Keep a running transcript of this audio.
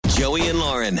Joey and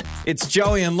Lauren. It's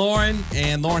Joey and Lauren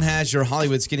has your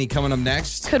Hollywood Skinny coming up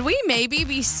next. Could we maybe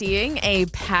be seeing a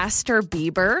Pastor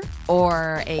Bieber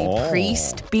or a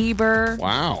Priest Bieber?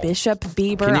 Wow. Bishop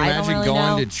Bieber? Can you I imagine don't really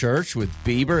going know. to church with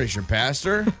Bieber as your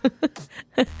pastor?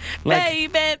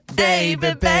 Baby.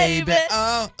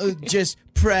 Oh, just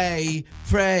pray.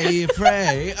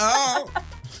 Oh.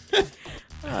 That's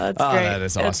Oh, great. that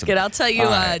is That's awesome. good. I'll tell you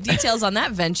All right. details on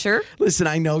that venture. Listen,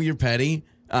 I know you're petty.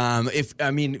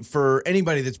 For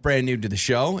anybody that's brand new to the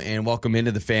show and welcome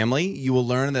into the family, you will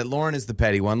learn that Lauren is the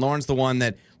petty one. Lauren's the one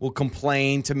that will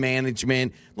complain to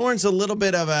management. Lauren's a little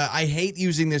bit of I hate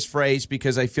using this phrase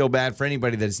because I feel bad for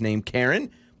anybody that is named Karen.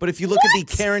 But if you look at the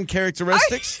Karen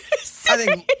characteristics,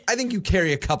 I think you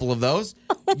carry a couple of those.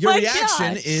 Your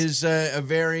reaction is a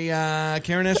very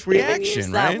Karen-esque reaction, Use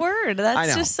right? that word.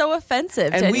 That's just so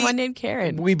offensive to anyone named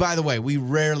Karen. By the way, we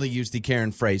rarely use the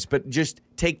Karen phrase, but just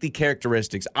take the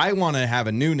characteristics. I want to have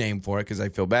a new name for it because I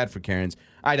feel bad for Karens.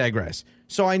 I digress.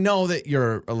 So I know that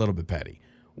you're a little bit petty.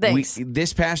 Thanks.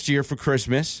 This past year for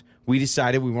Christmas, we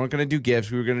decided we weren't going to do gifts.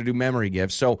 We were going to do memory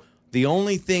gifts. So the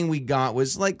only thing we got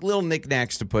was like little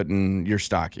knickknacks to put in your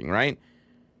stocking, right?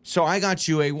 So I got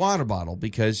you a water bottle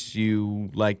because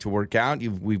you like to work out.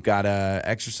 We've got a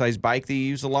exercise bike that you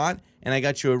use a lot, and I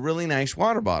got you a really nice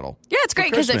water bottle. Yeah, it's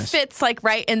great because it Christmas. fits like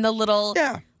right in the little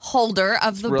holder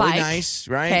of the Really bike. nice,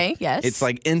 right? Okay, yes. It's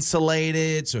like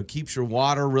insulated, so it keeps your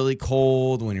water really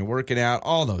cold when you're working out,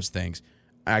 all those things.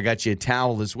 I got you a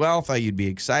towel as well. Thought you'd be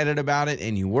excited about it,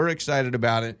 and you were excited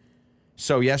about it.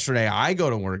 So yesterday, I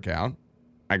go to work out.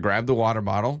 I grab the water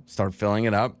bottle, start filling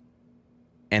it up,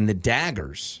 and the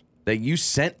daggers that you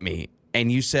sent me,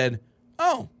 and you said,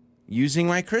 oh, using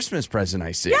my Christmas present,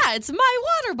 I see. Yeah, it's my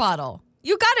water bottle.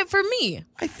 You got it for me.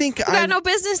 I think You got no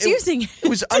business using it. It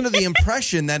was under the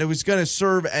impression that it was going to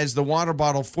serve as the water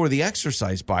bottle for the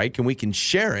exercise bike, and we can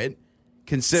share it,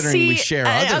 considering we share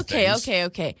other things.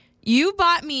 Okay. You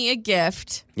bought me a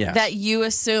gift that you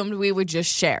assumed we would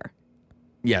just share.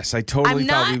 Yes, I totally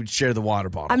thought we would share the water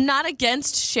bottle. I'm not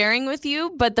against sharing with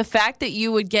you, but the fact that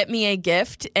you would get me a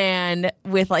gift and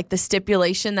with like the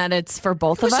stipulation that it's for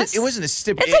both of us. It wasn't a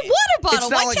stipulation. It's a water bottle.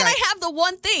 Why can't I have the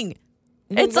one thing?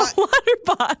 It's a water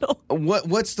bottle.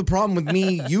 What's the problem with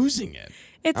me using it?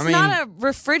 It's not a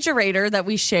refrigerator that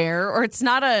we share, or it's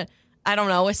not a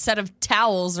set of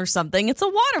towels or something. It's a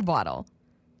water bottle.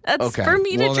 That's for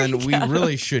me to drink. Well, then we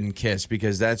really shouldn't kiss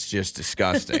because that's just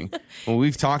disgusting. Well,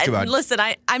 we've talked about. Listen,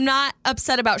 I'm not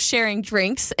upset about sharing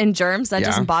drinks and germs. That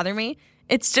doesn't bother me.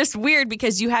 It's just weird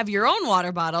because you have your own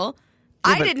water bottle.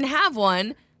 I didn't have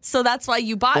one, so that's why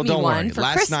you bought me one for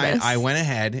Christmas. Last night, I went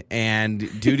ahead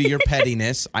and, due to your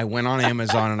pettiness, I went on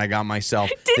Amazon and I got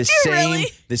myself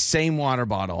the same water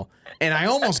bottle. And I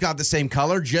almost got the same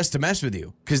color just to mess with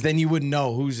you because then you wouldn't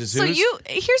know whose is whose. So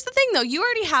here's the thing, though. You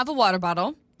already have a water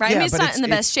bottle. Right? Yeah, it's not in the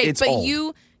best shape, but old.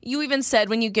 you even said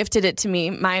when you gifted it to me,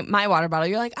 my water bottle,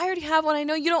 you're like, I already have one. I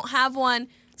know you don't have one,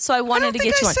 so I wanted to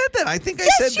get you one. I said that. I think I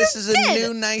said this is a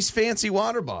new, nice, fancy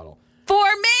water bottle. For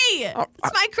me.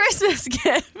 It's my Christmas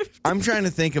gift. I'm trying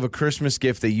to think of a Christmas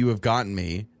gift that you have gotten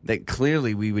me that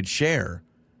clearly we would share.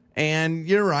 And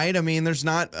you're right. I mean, there's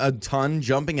not a ton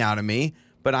jumping out at me,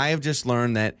 but I have just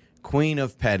learned that Queen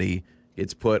of Petty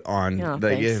gets put on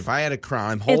if I had a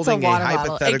crown, I'm holding a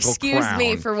hypothetical crown. Excuse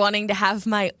me for wanting to have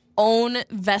my own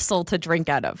vessel to drink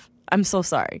out of. I'm so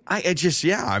sorry.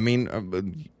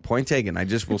 Point taken. I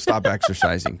just will stop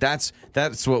exercising. That's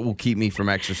what will keep me from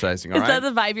exercising. All right? Is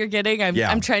that the vibe you're getting?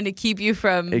 I'm trying to keep you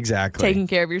from taking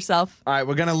care of yourself. All right,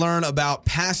 we're going to learn about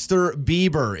Pastor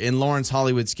Bieber in Lauren's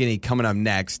Hollywood Skinny coming up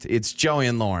next. It's Joey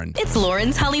and Lauren. It's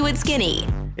Lauren's Hollywood Skinny.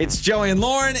 It's Joey and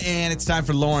Lauren, and it's time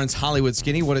for Lauren's Hollywood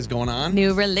Skinny. What is going on?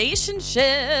 New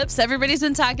relationships. Everybody's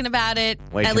been talking about it,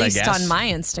 at least on my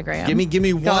Instagram. Give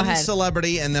me one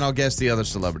celebrity, and then I'll guess the other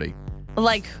celebrity.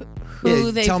 Like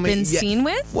who they've been seen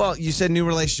with? Well, you said new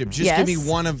relationship. Just give me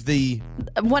one of the...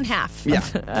 One half. Yeah.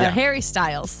 Harry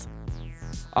Styles.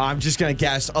 I'm just going to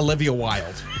guess Olivia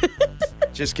Wilde.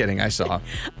 Just kidding. I saw.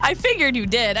 I figured you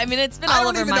did. I mean, it's been all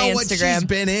over my Instagram. I don't even know what she's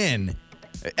been in.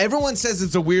 Everyone says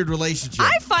it's a weird relationship.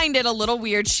 I find it a little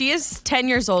weird. She is 10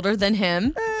 years older than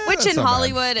him, which in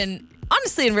Hollywood and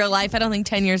honestly in real life, I don't think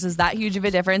 10 years is that huge of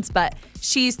a difference, but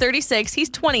she's 36, he's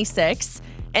 26,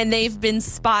 and they've been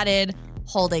spotted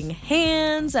holding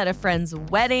hands at a friend's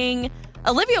wedding.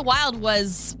 Olivia Wilde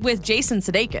was with Jason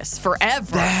Sudeikis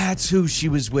forever. That's who she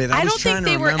was with. I don't think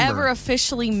they were ever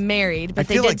officially married, but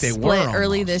they did split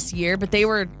early this year, but they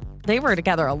were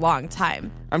together a long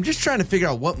time. I'm just trying to figure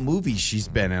out what movies she's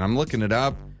been in. I'm looking it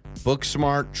up.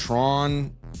 Booksmart,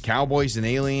 Tron, Cowboys and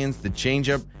Aliens, The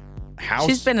Change-Up. house.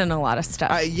 She's been in a lot of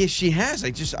stuff. Yes, she has.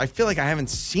 I feel like I haven't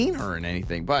seen her in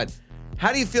anything. But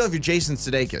how do you feel if you're Jason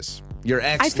Sudeikis? Your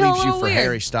ex leaves you for weird.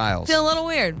 Harry Styles. I feel a little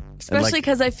weird, especially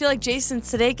because I feel like Jason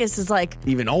Sudeikis is like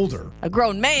even older, a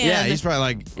grown man. Yeah, he's probably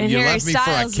like, and you Harry left me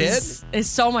Styles for a kid? is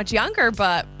so much younger,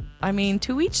 but I mean,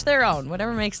 to each their own.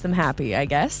 Whatever makes them happy, I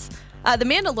guess. The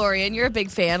Mandalorian, you're a big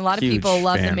fan. A lot of Huge people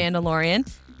love fan. The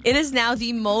Mandalorian. It is now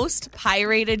the most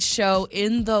pirated show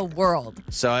in the world.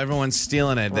 So everyone's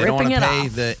stealing it. They don't want to pay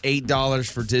the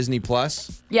 $8 for Disney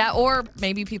Plus. Yeah, or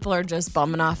maybe people are just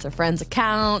bumming off their friends'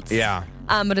 accounts. Yeah.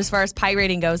 But as far as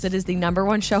pirating goes, it is the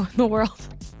 #1 show in the world.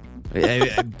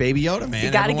 Baby Yoda, man.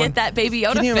 You got to get that Baby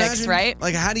Yoda fix, right?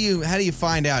 Like, how do you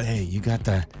find out? Hey, you got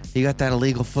that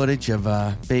illegal footage of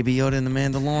Baby Yoda in The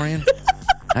Mandalorian?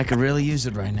 I could really use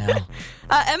it right now.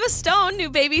 Emma Stone, new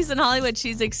babies in Hollywood.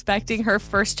 She's expecting her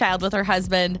first child with her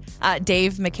husband,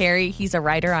 Dave McCary. He's a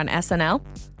writer on SNL.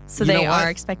 So they are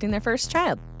expecting their first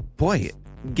child. Boy,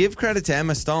 give credit to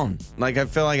Emma Stone. Like, I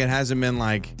feel like it hasn't been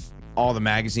like all the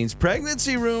magazines,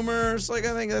 pregnancy rumors. Like,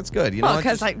 I think that's good. You know,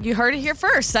 because you heard it here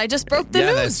first. I just broke the news.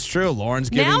 Yeah, that's true. Lauren's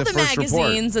giving now the first report. Now the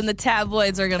magazines and the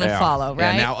tabloids are going to follow,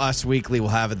 right? Yeah, now Us Weekly will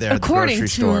have it there According at the grocery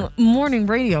store. According to morning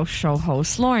radio show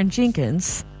host Lauren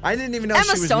Jenkins, I didn't even know Emma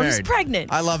she was Stone married. is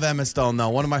pregnant. I love Emma Stone, though.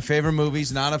 One of my favorite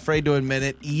movies. Not afraid to admit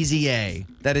it. Easy A.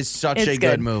 That is such a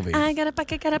good movie. I got a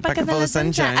bucket full of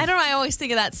sunshine. I don't know. I always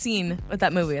think of that scene with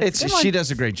that movie. She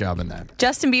does a great job in that.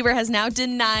 Justin Bieber has now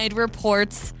denied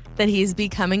reports that he's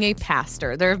becoming a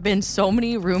pastor. There have been so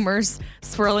many rumors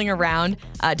swirling around,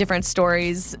 different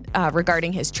stories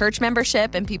regarding his church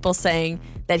membership and people saying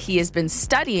that he has been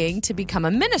studying to become a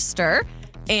minister.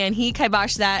 And he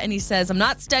kiboshed that and he says, I'm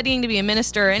not studying to be a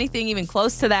minister or anything even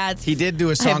close to that. He did do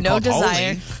a song called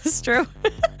desire. Holy. It's true.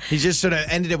 He just should have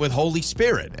ended it with Holy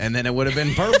Spirit and then it would have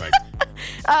been perfect.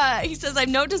 He says, I have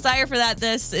no desire for that.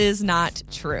 This is not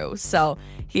true. So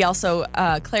he also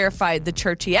clarified the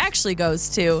church he actually goes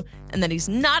to and that he's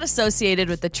not associated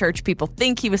with the church people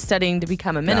think he was studying to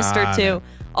become a minister to.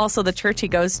 Also, the church he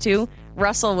goes to,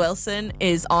 Russell Wilson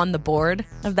is on the board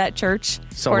of that church,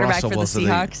 quarterback Russell for the Wilson,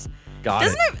 Seahawks.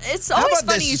 Doesn't it? It's always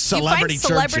funny. You find celebrities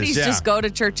churches, just go to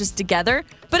churches together,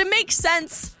 but it makes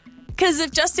sense because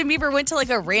if Justin Bieber went to like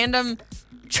a random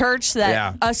church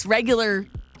that us regular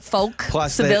folk,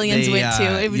 civilians went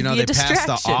to, it would be a distraction.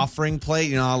 Pass the offering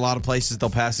plate. You know, a lot of places they'll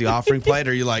pass the offering plate.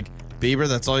 Are you like, Bieber,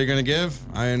 that's all you're going to give?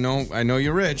 I know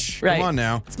you're rich. Right. Come on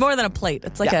now. It's more than a plate.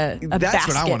 It's like a that's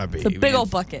basket. What I want to be. It's a big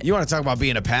old bucket. You want to talk about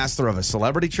being a pastor of a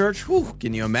celebrity church? Whew,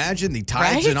 can you imagine the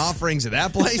tithes and offerings at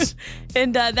that place?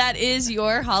 And that is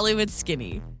your Hollywood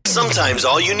Skinny. Sometimes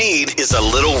all you need is a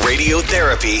little radio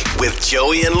therapy with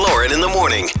Joey and Lauren in the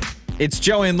morning. It's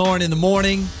Joey and Lauren in the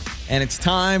morning, and it's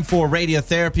time for radio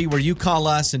therapy where you call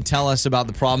us and tell us about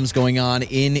the problems going on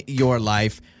in your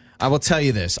life. I will tell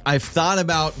you this. I've thought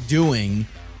about doing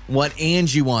what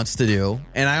Angie wants to do,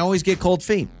 and I always get cold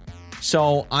feet.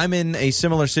 So I'm in a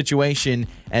similar situation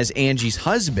as Angie's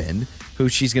husband, who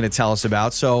she's going to tell us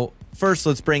about. So first,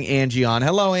 let's bring Angie on.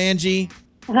 Hello, Angie.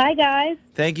 Hi, guys.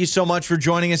 Thank you so much for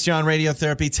joining us here on Radio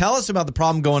Therapy. Tell us about the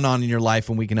problem going on in your life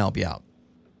and we can help you out.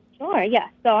 Sure, yeah.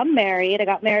 So I'm married. I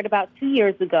got married about 2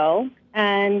 years ago.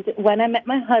 And when I met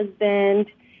my husband,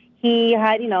 he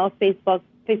had, a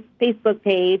Facebook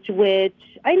page, which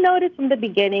I noticed from the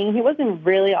beginning, he wasn't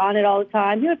really on it all the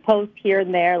time. He would post here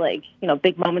and there, like,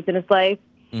 big moments in his life.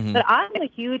 Mm-hmm. But I'm a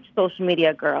huge social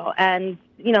media girl. And,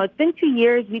 it's been 2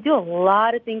 years. We do a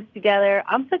lot of things together.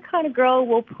 I'm the kind of girl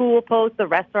who will post the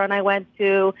restaurant I went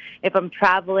to. If I'm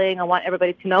traveling, I want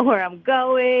everybody to know where I'm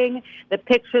going, the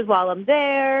pictures while I'm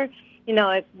there.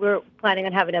 If we're planning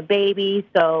on having a baby.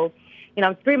 So,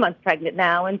 I'm 3 months pregnant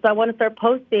now, and so I want to start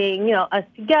posting, us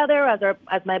together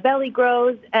as my belly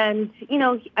grows. And,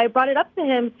 I brought it up to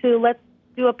him to let's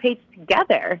do a page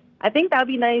together. I think that would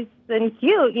be nice and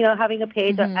cute, having a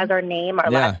page as our name,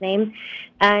 our last name.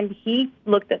 And he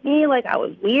looked at me like I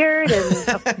was weird, and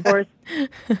of course,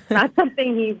 not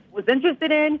something he was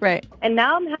interested in. Right. And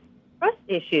now I'm having trust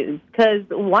issues because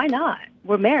why not?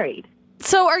 We're married.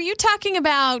 So are you talking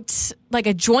about like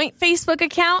a joint Facebook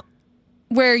account?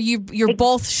 Where you're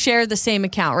both share the same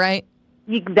account, right?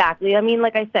 Exactly. I mean,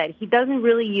 like I said, he doesn't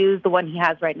really use the one he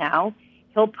has right now.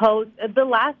 He'll post. The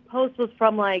last post was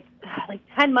from like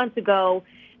 10 months ago,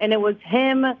 and it was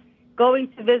him going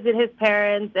to visit his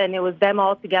parents, and it was them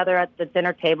all together at the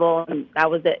dinner table, and that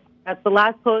was it. That's the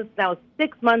last post. That was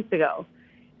 6 months ago.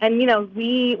 And,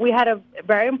 we had a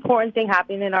very important thing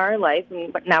happen in our life,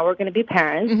 but now we're going to be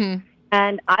parents. Mm-hmm.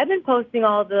 And I've been posting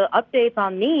all the updates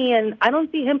on me, and I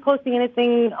don't see him posting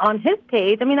anything on his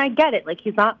page. I mean, I get it. Like,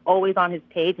 he's not always on his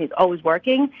page. He's always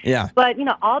working. Yeah. But,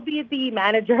 I'll be the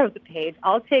manager of the page.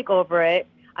 I'll take over it.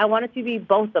 I want it to be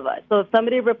both of us. So if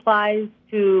somebody replies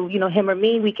to, him or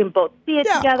me, we can both see it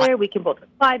together. We can both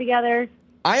reply together.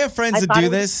 I have friends that do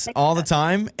this all the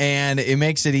time, and it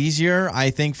makes it easier, I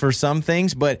think, for some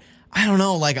things. But I don't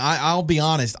know. Like, I'll be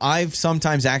honest. I've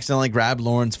sometimes accidentally grabbed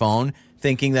Lauren's phone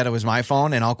thinking that it was my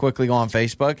phone, and I'll quickly go on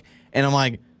Facebook, and I'm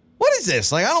like, what is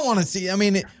this? Like, I don't want to see. I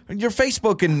mean, your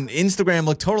Facebook and Instagram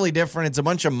look totally different. It's a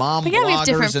bunch of mom bloggers we have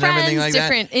different and friends, everything like that.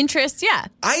 Different interests, yeah.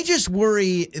 I just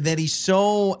worry that he's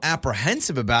so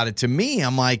apprehensive about it. To me,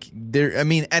 I'm like,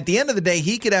 at the end of the day,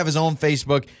 he could have his own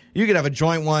Facebook. You could have a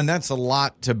joint one. That's a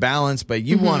lot to balance, but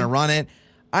you want to run it.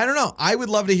 I don't know. I would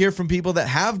love to hear from people that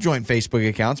have joint Facebook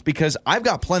accounts because I've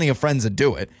got plenty of friends that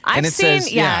do it.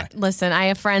 Listen, I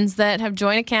have friends that have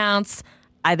joint accounts.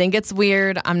 I think it's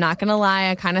weird. I'm not going to lie.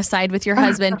 I kind of side with your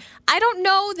husband. I don't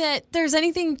know that there's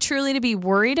anything truly to be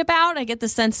worried about. I get the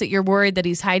sense that you're worried that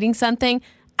he's hiding something.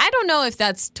 I don't know if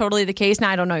that's totally the case. Now,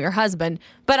 I don't know your husband.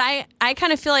 But I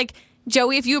kind of feel like,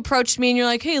 Joey, if you approached me and you're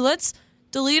like, hey, let's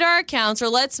delete our accounts or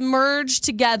let's merge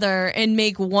together and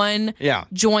make one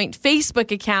joint Facebook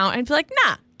account, and be like,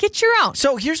 nah, get your own.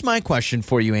 So here's my question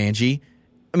for you, Angie.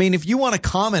 I mean, if you want to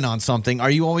comment on something, are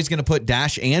you always going to put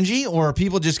 -Angie, or are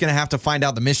people just going to have to find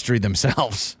out the mystery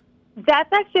themselves?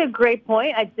 That's actually a great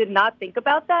point. I did not think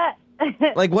about that.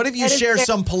 Like, what if you share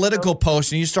some political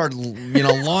post and you start,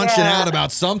 launching out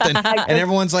about something, and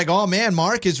everyone's like, "Oh man,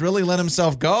 Mark has really let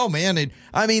himself go, man."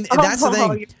 That's the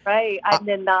thing. You're right. I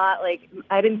did not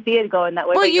I didn't see it going that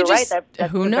way. Well, but you're right. That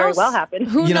who could knows? very well happen.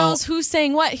 Who knows who's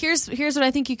saying what? Here's what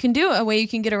I think you can do. A way you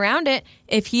can get around it.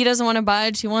 If he doesn't want to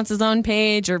budge, he wants his own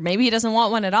page, or maybe he doesn't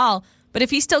want one at all. But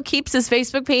if he still keeps his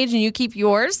Facebook page and you keep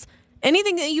yours,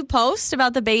 anything that you post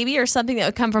about the baby or something that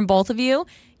would come from both of you,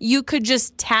 you could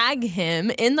just tag him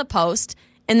in the post,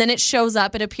 and then it shows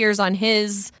up. It appears on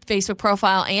his Facebook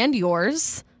profile and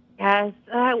yours. Yes,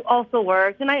 that also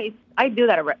works. And I do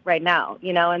that right now,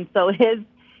 and so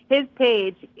his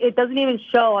page, it doesn't even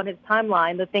show on his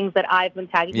timeline the things that I've been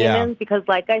tagging him in because,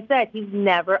 like I said, he's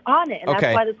never on it. And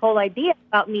that's why this whole idea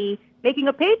about me making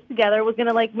a page together was going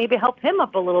to, maybe help him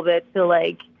up a little bit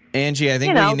to, Angie, I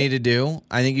think what you need to do,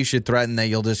 I think you should threaten that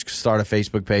you'll just start a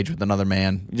Facebook page with another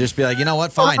man. You just be like, you know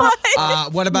what, fine.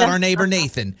 What about our neighbor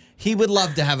Nathan? He would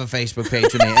love to have a Facebook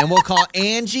page with me. And we'll call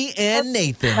Angie and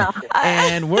Nathan.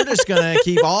 And we're just going to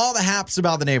keep all the haps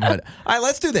about the neighborhood. All right,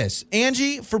 let's do this.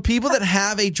 Angie, for people that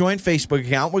have a joint Facebook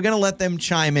account, we're going to let them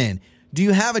chime in. Do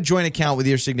you have a joint account with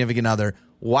your significant other?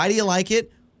 Why do you like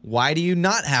it? Why do you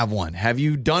not have one? Have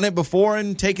you done it before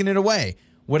and taken it away?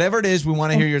 Whatever it is, we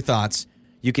want to hear your thoughts.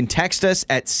 You can text us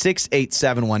at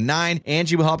 68719.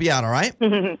 Angie will help you out, all right?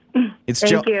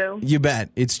 Thank you. You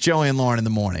bet. It's Joey and Lauren in the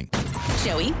morning.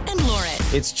 Joey and Lauren.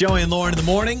 It's Joey and Lauren in the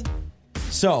morning.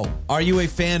 So, are you a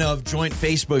fan of joint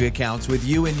Facebook accounts with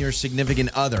you and your significant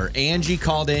other? Angie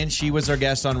called in. She was our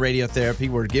guest on Radio Therapy.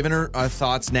 We're giving her our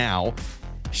thoughts now.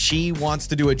 She wants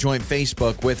to do a joint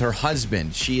Facebook with her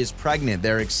husband. She is pregnant.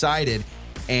 They're excited,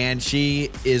 and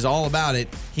she is all about it.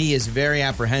 He is very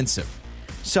apprehensive.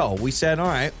 So we said, all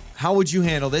right, how would you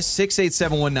handle this?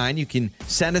 68719. You can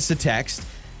send us a text.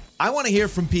 I want to hear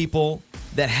from people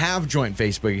that have joint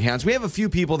Facebook accounts. We have a few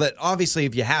people that, obviously,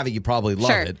 if you have it, you probably love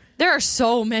it. There are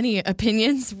so many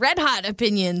opinions, red hot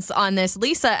opinions on this.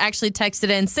 Lisa actually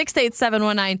texted in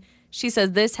 68719. She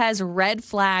says this has red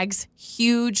flags,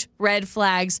 huge red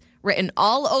flags written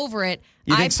all over it.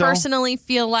 I personally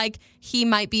feel like he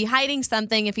might be hiding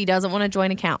something if he doesn't want to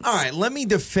join accounts. All right, let me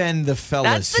defend the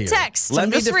fellas here. That's the text. Let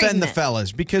me defend the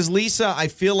fellas because, Lisa, I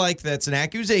feel like that's an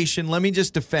accusation. Let me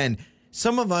just defend.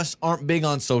 Some of us aren't big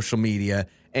on social media,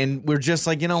 and we're just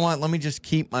like, you know what? Let me just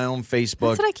keep my own Facebook.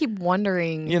 That's what I keep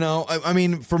wondering. I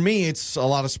mean, for me, it's a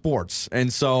lot of sports.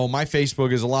 And so my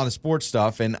Facebook is a lot of sports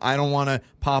stuff, and I don't want to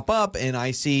pop up and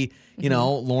I see,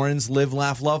 Lauren's Live,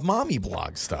 Laugh, Love Mommy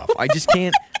blog stuff. I just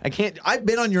can't. I've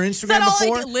been on your Instagram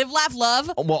before. Live, Laugh,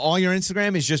 Love? Well, all your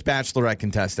Instagram is just Bachelorette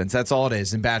contestants. That's all it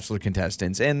is, and Bachelor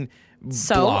contestants. And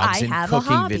blogs and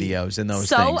cooking videos and those things.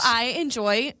 So I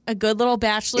enjoy a good little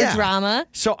Bachelor drama.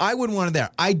 So I wouldn't want it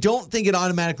there. I don't think it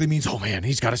automatically means, oh man,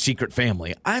 he's got a secret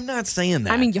family. I'm not saying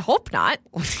that. I mean, you hope not.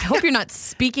 I hope you're not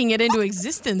speaking it into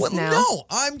existence now. No,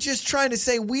 I'm just trying to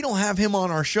say we don't have him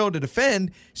on our show to defend.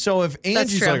 So if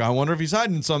Angie's like, I wonder if he's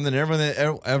hiding something,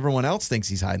 everyone else thinks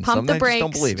he's hiding something. Pump the brakes I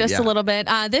just don't believe just a little bit.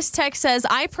 This text says,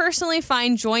 I personally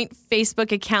find joint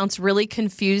Facebook accounts really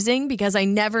confusing because I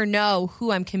never know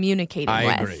who I'm communicating with.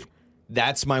 I agree.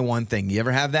 That's my one thing. You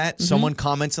ever have that? Someone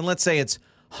comments, and let's say it's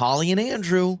Holly and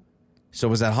Andrew. So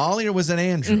was that Holly or was it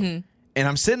Andrew? And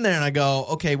I'm sitting there and I go,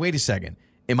 okay, wait a second.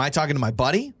 Am I talking to my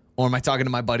buddy or am I talking to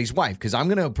my buddy's wife? Because I'm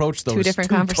going to approach those two different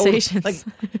conversations. Like,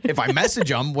 if I message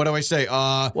them, what do I say?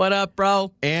 What up,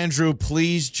 bro? Andrew,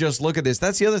 please just look at this.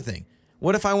 That's the other thing.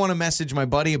 What if I want to message my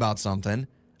buddy about something?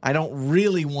 I don't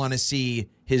really want to see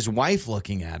his wife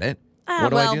looking at it. What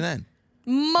do I do then?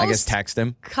 I guess text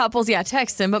him. Couples,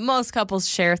 text him, but most couples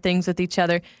share things with each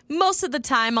other. Most of the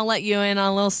time, I'll let you in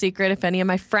on a little secret if any of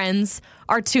my friends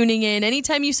are tuning in.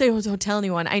 Anytime you say, don't tell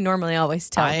anyone, I normally always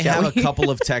tell I Joey. have a couple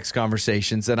of text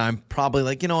conversations that I'm probably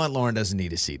like, you know what, Lauren doesn't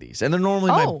need to see these. And they're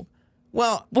normally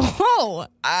Whoa.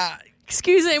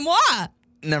 Excusez-moi.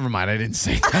 Never mind, I didn't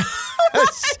say that.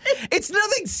 It's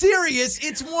nothing serious.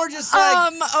 It's more just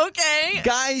like okay.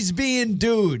 guys being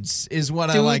dudes is what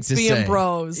I like to say. Dudes being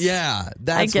bros. Yeah,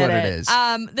 that's I get what it is.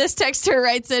 This texter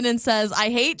writes in and says, I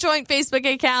hate joint Facebook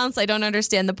accounts. I don't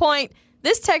understand the point.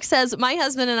 This text says, my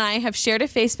husband and I have shared a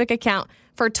Facebook account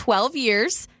for 12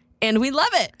 years. And we love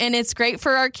it. And it's great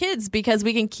for our kids because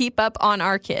we can keep up on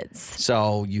our kids.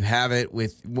 So you have it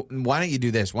with, why don't you do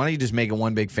this? Why don't you just make it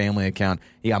one big family account?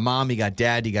 You got mom, you got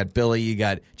dad, you got Billy, you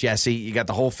got Jesse, you got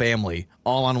the whole family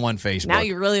all on one Facebook. Now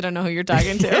you really don't know who you're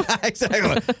talking to. Yeah,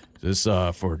 exactly. Is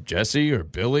this for Jesse or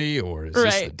Billy or is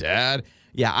this the dad?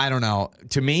 Yeah, I don't know.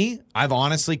 To me, I've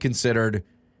honestly considered,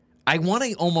 I want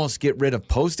to almost get rid of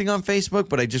posting on Facebook,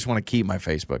 but I just want to keep my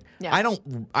Facebook. Yeah.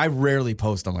 I rarely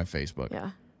post on my Facebook.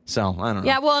 Yeah. So, I don't know.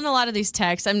 Yeah, well, in a lot of these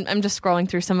texts, I'm just scrolling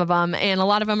through some of them, and a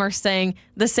lot of them are saying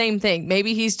the same thing.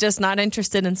 Maybe he's just not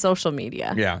interested in social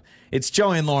media. Yeah. It's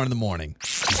Joey and Lauren in the morning.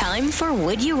 Time for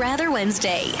Would You Rather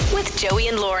Wednesday with Joey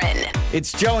and Lauren.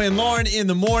 It's Joey and Lauren in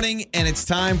the morning, and it's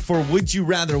time for Would You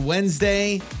Rather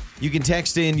Wednesday. You can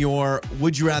text in your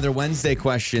Would You Rather Wednesday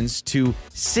questions to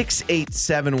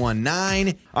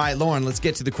 68719. All right, Lauren, let's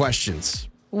get to the questions.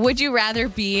 Would you rather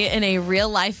be in a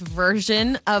real-life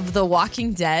version of The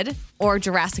Walking Dead or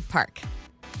Jurassic Park?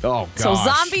 Oh, gosh. So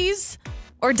zombies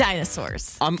or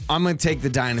dinosaurs? I'm going to take the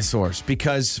dinosaurs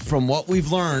because from what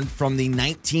we've learned from the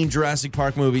 19 Jurassic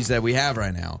Park movies that we have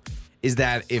right now is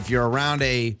that if you're around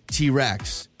a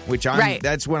T-Rex, which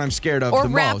that's what I'm scared of or the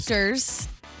most. Or raptors.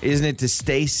 Isn't it to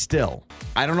stay still?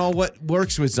 I don't know what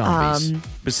works with zombies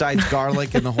besides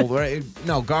garlic and the whole...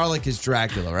 No, garlic is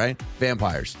Dracula, right?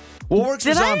 Vampires. What works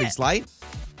with zombies? Light?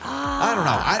 I don't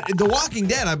know. The Walking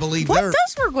Dead, I believe what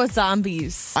does work with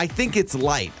zombies? I think it's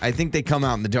light. I think they come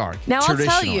out in the dark. Now, I'll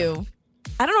tell you,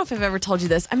 I don't know if I've ever told you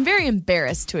this. I'm very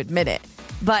embarrassed to admit it.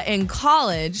 But in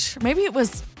college, maybe it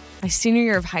was my senior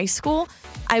year of high school,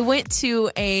 I went to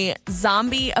a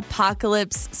zombie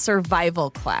apocalypse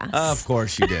survival class. Of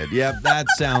course you did. Yep, that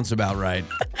sounds about right.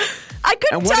 I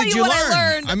couldn't tell you what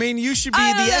I learned. I mean, you should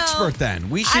be the expert then.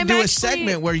 We should do a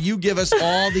segment where you give us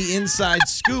all the inside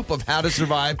scoop of how to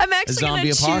survive a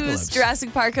zombie apocalypse. I'm actually going to choose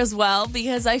Jurassic Park as well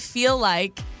because I feel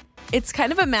like it's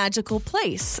kind of a magical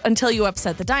place until you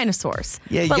upset the dinosaurs.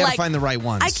 Yeah, you got to find the right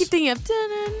ones. I keep thinking of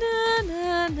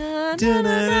and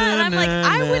I'm like,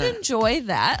 I would enjoy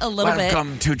that a little bit.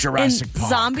 Welcome to Jurassic Park.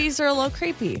 Zombies are a little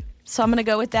creepy, so I'm going to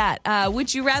go with that.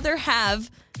 Would you rather have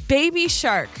Baby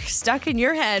Shark stuck in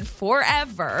your head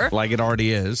forever, like it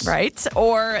already is, right?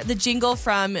 Or the jingle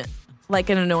from like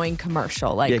an annoying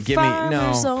commercial, like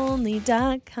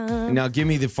FarmersOnly.com. Now, give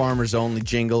me the Farmers Only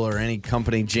jingle or any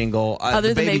company jingle.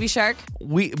 Other than Baby Shark?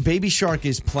 Baby Shark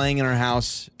is playing in our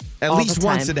house at least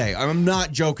once a day. I'm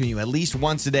not joking you. At least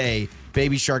once a day,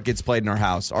 Baby Shark gets played in our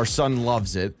house. Our son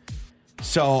loves it.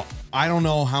 So I don't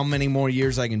know how many more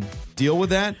years I can deal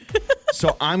with that.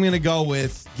 So I'm going to go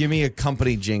with give me a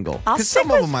company jingle. Because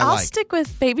some of them I'll stick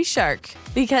with Baby Shark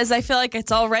because I feel like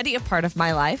it's already a part of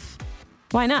my life.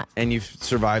 Why not? And you've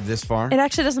survived this far? It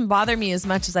actually doesn't bother me as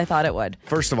much as I thought it would.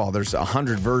 First of all, there's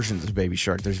 100 versions of Baby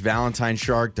Shark. There's Valentine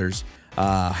Shark. There's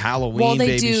Halloween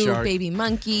Baby Shark. Well, they do Baby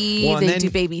Monkey. They do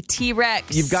Baby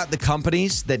T-Rex. You've got the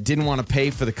companies that didn't want to pay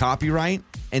for the copyright.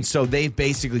 And so they've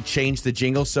basically changed the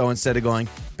jingle. So instead of going,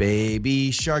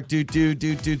 Baby Shark, do,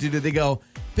 they go,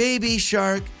 Baby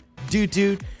Shark, do.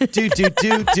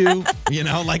 You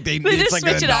know, like it's like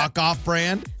a knockoff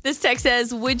brand. This text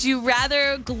says, would you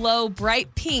rather glow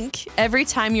bright pink every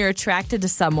time you're attracted to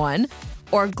someone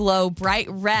or glow bright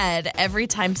red every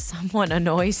time someone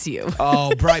annoys you?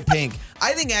 Oh, bright pink.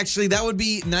 I think actually that would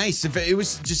be nice if it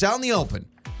was just out in the open.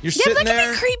 You're sitting there. Yeah, that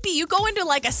could be creepy. You go into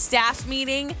like a staff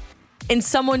meeting and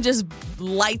someone just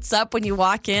lights up when you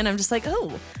walk in. I'm just like,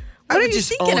 oh. What are you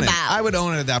thinking about? I would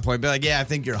own it at that point. Be like, yeah, I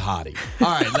think you're hottie. All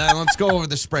right, now let's go over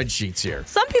the spreadsheets here.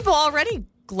 Some people already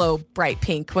glow bright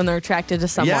pink when they're attracted to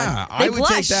someone. Yeah, I would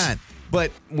take that.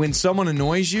 But when someone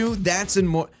annoys you,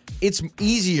 it's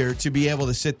easier to be able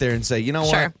to sit there and say, you know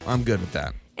Sure. what? I'm good with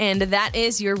that. And that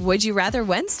is your Would You Rather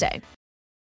Wednesday.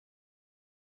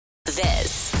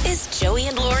 This is Joey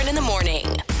and Lauren in the morning.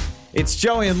 It's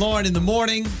Joey and Lauren in the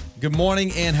morning. Good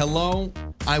morning and hello.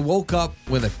 I woke up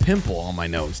with a pimple on my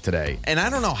nose today, and I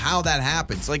don't know how that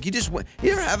happens. Like, you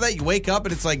ever have that? You wake up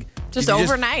and it's like Just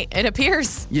overnight, it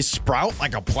appears. You sprout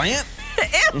like a plant.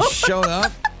 Ew. You showed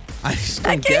up. I just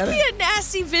don't That get gave it. me a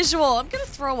nasty visual. I'm going to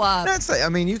throw up. That's like, I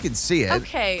mean, you can see it.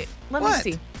 Okay, let What?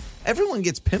 me see. Everyone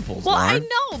gets pimples. Well, I Lauren.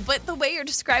 know, but the way you're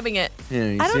describing it, Yeah,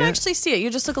 you I don't see it? actually see it. You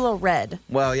just look a little red.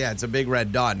 Well, yeah, it's a big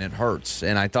red dot and it hurts.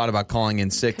 And I thought about calling in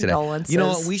sick today. Condolences. You know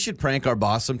what? We should prank our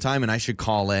boss sometime, and I should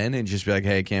call in and just be like,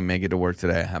 "Hey, I can't make it to work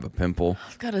today. I have a pimple."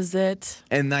 I've got a zit.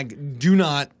 And like, do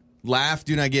not laugh.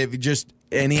 Do not give just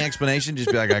any explanation.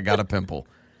 Just be like, "I got a pimple."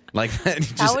 Like,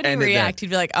 just How would you end it there. react? You'd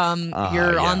be like,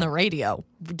 you're yeah. on the radio.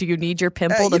 Do you need your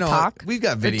pimple to you know what? talk? We've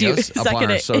got Or videos is up that on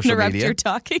gonna our social interrupt media. your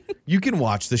talking? You can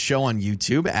watch the show on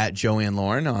YouTube at Joey and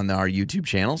Lauren on our YouTube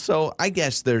channel. So I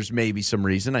guess there's maybe some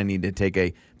reason I need to take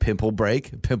a pimple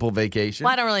break, a pimple vacation.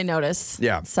 Well, I don't really notice.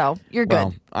 Yeah. So you're good.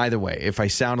 Well, either way, if I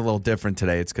sound a little different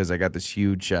today, it's because I got this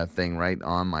huge thing right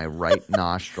on my right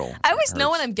nostril. I always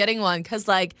know when I'm getting one because,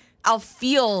 like, I'll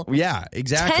feel Yeah,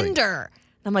 exactly. tender.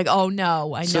 I'm like, oh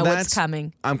no, I know what's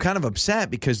coming. I'm kind of upset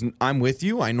because I'm with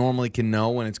you. I normally can know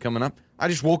when it's coming up. I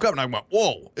just woke up and I went,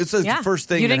 whoa. It's the first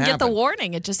thing you that didn't get the happened.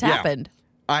 warning. It just Yeah. happened.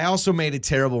 I also made a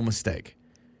terrible mistake.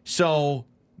 So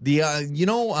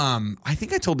I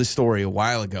think I told this story a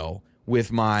while ago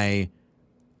with my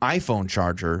iPhone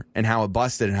charger and how it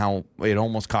busted and how it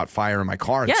almost caught fire in my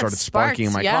car and Yeah, it started sparking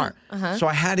in my sparks, car. yeah. So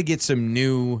I had to get some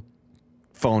new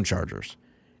phone chargers.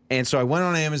 And so I went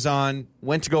on Amazon,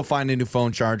 went to go find a new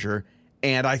phone charger,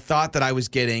 and I thought that I was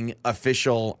getting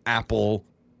official Apple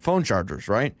phone chargers,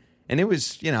 right? And it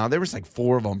was, there was like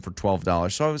 4 of them for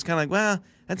 $12. So I was kind of like, well,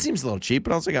 that seems a little cheap,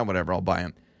 but I was like, oh, whatever, I'll buy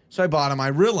them. So I bought them. I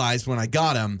realized when I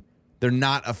got them, they're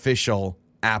not official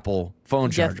Apple phone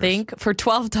You chargers. think for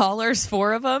 $12,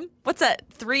 4 of them? What's that?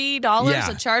 $3 Yeah.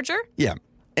 a charger? Yeah.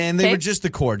 And they Okay. were just the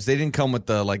cords. They didn't come with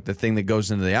the thing that goes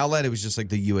into the outlet. It was just like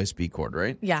the USB cord,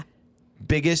 right? Yeah.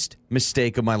 Biggest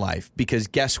mistake of my life, because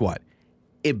guess what?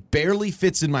 It barely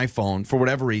fits in my phone for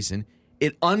whatever reason.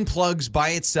 It unplugs by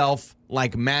itself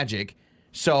like magic.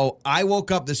 So I woke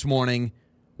up this morning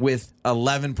with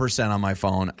 11% on my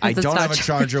phone. I it's don't not have a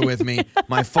charger with me.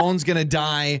 My phone's going to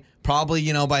die.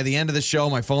 Probably, by the end of the show,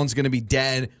 my phone's going to be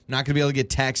dead. I'm not going to be able to get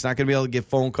texts, not going to be able to get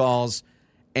phone calls.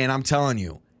 And I'm telling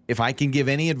you, if I can give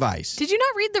any advice. Did you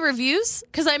not read the reviews?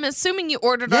 Because I'm assuming you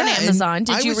ordered on Yeah, and Amazon.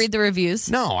 I Did you was- read the reviews?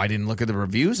 No, I didn't look at the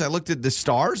reviews. I looked at the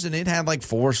stars, and it had like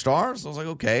 4 stars. I was like,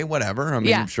 okay, whatever. I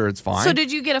mean, I'm sure it's fine. So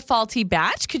did you get a faulty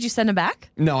batch? Could you send them back?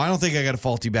 No, I don't think I got a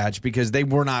faulty batch because they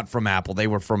were not from Apple. They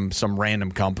were from some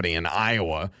random company in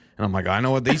Iowa. And I'm like, I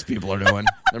know what these people are doing.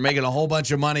 They're making a whole bunch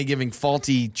of money giving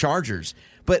faulty chargers.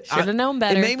 But Should've known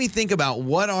better. It made me think about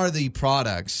what are the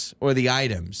products or the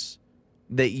items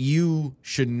that you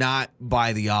should not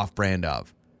buy the off-brand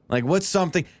of. Like, what's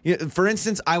something... For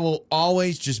instance, I will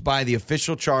always just buy the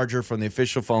official charger from the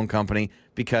official phone company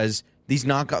because these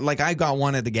like, I got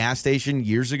one at the gas station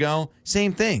years ago.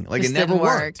 Same thing. Like, Just it never didn't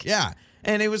worked. work. Yeah.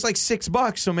 And it was like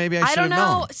 $6, so maybe I I should don't have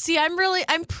know. known. See,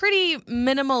 I'm pretty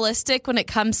minimalistic when it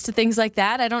comes to things like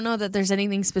that. I don't know that there's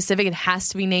anything specific. It has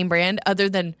to be name brand other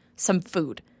than some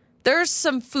food. There's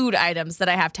some food items that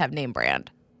I have to have name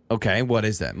brand. Okay, what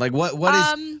is that? Like, what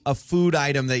is a food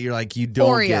item that you're like, you don't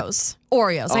Oreos.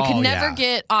 Oreos. I could Oh, never yeah.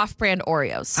 get off-brand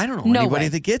Oreos. get... I don't know no anybody way.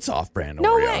 that gets off-brand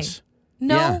No Oreos. way.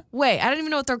 No Yeah. way. I don't even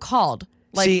know what they're called.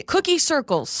 Like See- cookie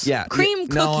circles. Yeah. Cream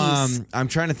cookies. No, I'm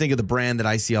trying to think of the brand that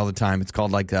I see all the time. It's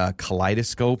called like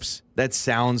Kaleidoscopes. That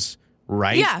sounds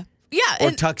right. Yeah. Yeah.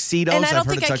 Or tuxedos. And I don't I've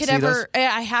heard think of I could tuxedos. ever.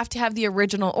 I have to have the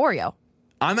original Oreo.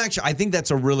 I think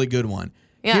that's a really good one.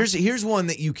 Yeah. Here's one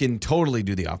that you can totally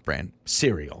do the off-brand.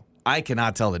 Cereal. I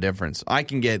cannot tell the difference. I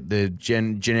can get the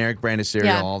generic brand of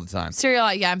cereal all the time.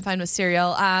 Cereal, yeah, I'm fine with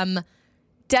cereal.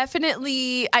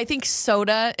 Definitely, I think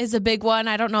soda is a big one.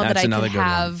 I don't know That's that I another could good one.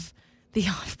 have the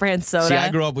off-brand soda. See, I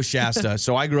grew up with Shasta,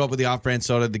 so I grew up with the off-brand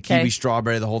soda, the kiwi Okay.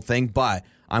 strawberry, the whole thing. But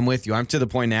I'm with you. I'm to the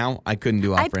point now I couldn't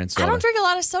do off-brand soda. I don't drink a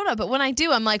lot of soda, but when I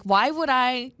do, I'm like, why would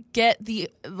I get the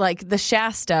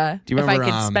Shasta Do you if I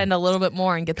remember, could spend a little bit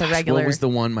more and get the regular? What was the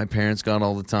one my parents got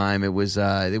all the time? It was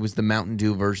the Mountain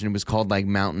Dew version. It was called like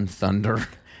Mountain Thunder.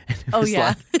 It Oh, was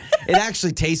yeah. like- it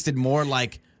actually tasted more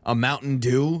like a Mountain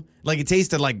Dew. Like it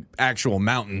tasted like actual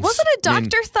mountains. Wasn't it I mean,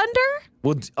 Dr. Thunder?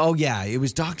 well, oh yeah, it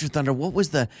was Dr. Thunder. What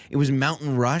was it was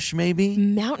Mountain Rush maybe?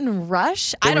 Mountain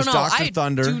Rush? There I don't was know. Dr. I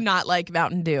Thunder. do not like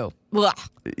Mountain Dew. Ugh.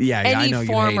 Yeah, I Any know you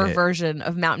form hate or it. version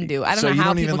of Mountain Dew. I don't So know you how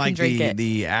don't people even can like drink it.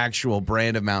 the actual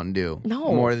brand of Mountain Dew?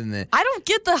 No. More than the... I don't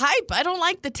get the hype. I don't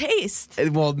like the taste.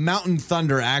 Well, Mountain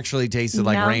Thunder actually tasted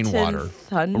like Mountain rainwater.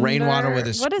 Thunder? Rainwater with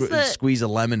a What is the- squeeze of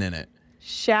lemon in it.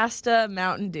 Shasta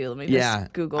Mountain Dew. Let me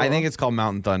just Google. I think it's called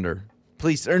Mountain Thunder.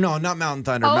 Please, or no, not Mountain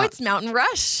Thunder. Oh, it's Mountain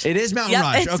Rush. It is Mountain Yep,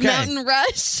 Rush. It's Okay. Mountain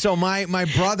Rush. So my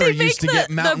brother They used to make get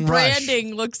Mountain the Rush.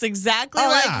 branding looks exactly Oh,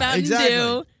 like yeah, Mountain exactly.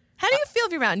 Dew. How do you feel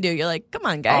if you're Mountain Dew? You're like, come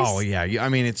on, guys. Oh yeah, I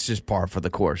mean it's just par for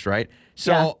the course, right?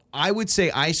 So Yeah. I would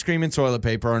say ice cream and toilet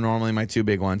paper are normally my two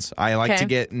big ones. I like Okay. to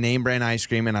get name brand ice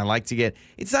cream, and I like to get.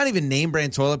 It's not even name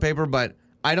brand toilet paper, but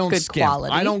I don't Good skimp.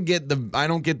 quality. I don't get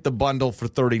the bundle for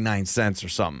 39 cents or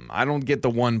something. I don't get the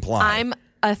one ply. I'm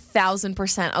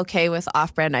 1,000% okay with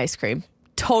off-brand ice cream.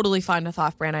 Totally fine with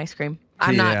off-brand ice cream.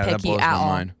 I'm Yeah, not that picky blows at my all.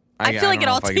 mind. I feel like don't it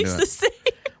know all if I can do tastes it. the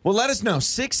same. Well, let us know.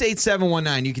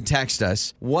 68719. You can text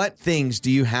us. What things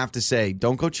do you have to say?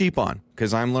 Don't go cheap on,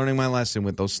 because I'm learning my lesson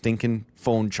with those stinking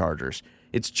phone chargers.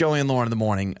 It's Joey and Lauren in the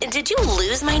morning. Did you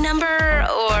lose my number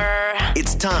or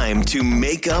It's time to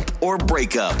make up or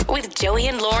break up. with Joey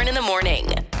and Lauren in the morning?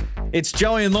 It's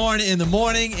Joey and Lauren in the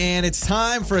morning, and it's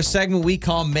time for a segment we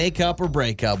call Make Up or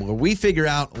Break Up, where we figure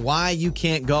out why you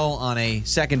can't go on a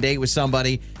second date with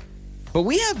somebody. But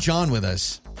we have John with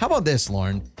us. How about this,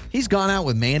 Lauren? He's gone out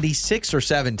with Mandy 6 or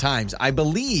 7 times. I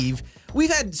believe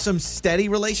we've had some steady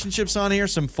relationships on here,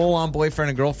 some full-on boyfriend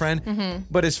and girlfriend. Mm-hmm.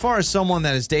 But as far as someone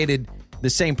that has dated the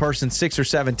same person 6 or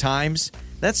 7 times,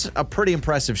 that's a pretty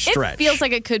impressive stretch. It feels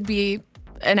like it could be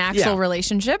an actual Yeah.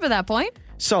 relationship at that point.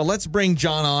 So let's bring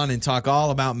John on and talk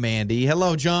all about Mandy.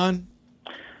 Hello, John.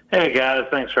 Hey guys,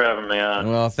 thanks for having me on.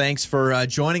 Well, thanks for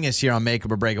joining us here on Make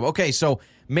Up or Break Up. Okay, so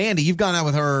Mandy, you've gone out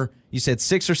with her, you said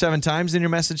 6 or 7 times in your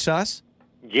message to us?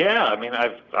 Yeah, I mean,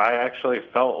 I actually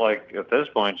felt like at this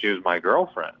point she was my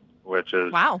girlfriend, which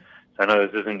is Wow. I know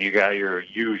this isn't your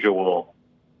usual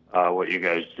what you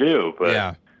guys do, but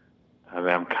Yeah. I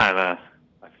mean, I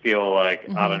feel like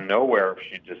out of nowhere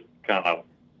she just kind of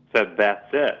said that's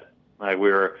it. Like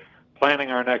we were planning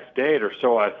our next date, or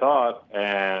so I thought,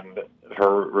 and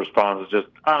her response was just,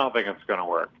 "I don't think it's going to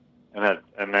work." And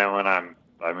then when I'm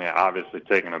obviously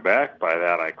taken aback by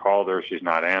that, I called her. She's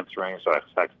not answering, so I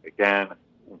texted again.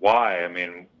 Why? I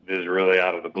mean, this is really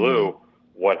out of the blue.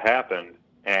 What happened?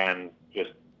 And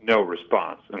just no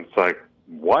response. And it's like,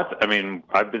 what? I mean,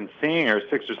 I've been seeing her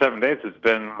 6 or 7 dates. It's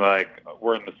been like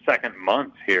we're in the second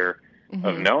month here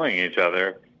of knowing each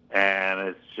other, and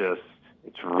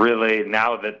it's really,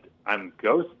 now that I'm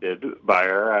ghosted by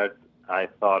her, I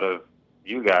thought of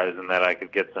you guys and that I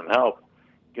could get some help,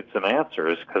 get some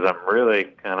answers, because I'm really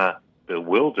kind of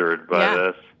bewildered by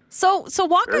this. So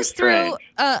walk Very us through strange.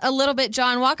 a little bit,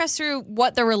 John. Walk us through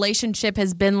what the relationship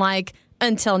has been like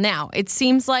until now. It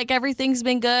seems like everything's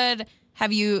been good.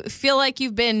 Have you feel like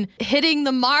you've been hitting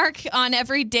the mark on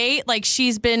every date? Like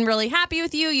she's been really happy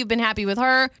with you, you've been happy with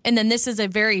her, and then this is a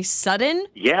very sudden?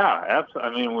 Yeah,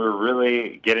 absolutely. I mean, we're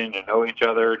really getting to know each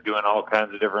other, doing all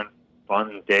kinds of different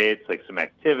fun dates, like some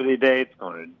activity dates,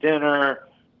 going to dinner.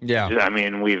 Yeah. I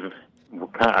mean,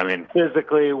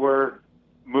 physically we're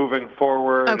moving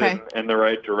forward in the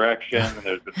right direction. And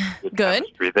there's been good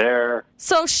chemistry there.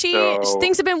 So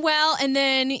things have been well, and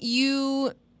then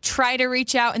you try to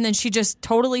reach out, and then she just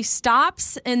totally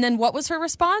stops. And then what was her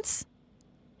response?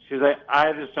 She's like,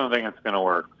 I just don't think it's going to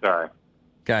work. Sorry.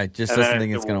 Okay, just And doesn't then I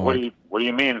think it's said, going to what work. do you, what do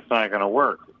you mean it's not going to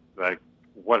work? Like,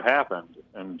 what happened?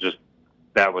 And just,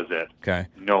 that was it. Okay.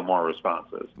 No more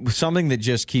responses. Something that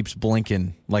just keeps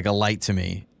blinking like a light to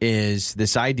me is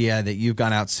this idea that you've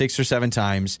gone out 6 or 7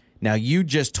 times. Now, you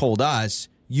just told us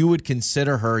you would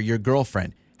consider her your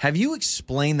girlfriend. Have you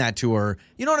explained that to her?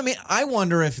 You know what I mean? I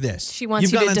wonder if this. She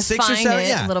wants You've you gone to on 6 or define 7,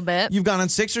 it a little bit. You've gone on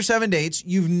 6 or 7 dates.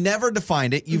 You've never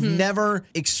defined it. You've never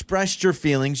expressed your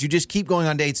feelings. You just keep going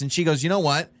on dates. And she goes, you know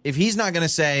what? If he's not going to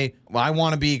say, well, I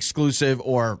want to be exclusive,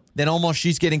 or then almost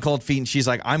she's getting cold feet and she's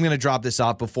like, I'm going to drop this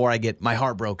off before I get my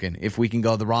heart broken. If we can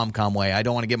go the rom-com way, I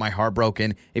don't want to get my heart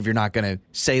broken if you're not going to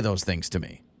say those things to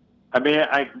me. I mean,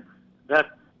 that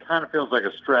kind of feels like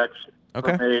a stretch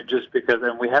Okay. for me, just because,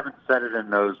 and we haven't said it in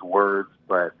those words,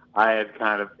 but I had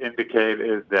kind of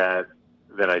indicated that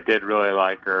I did really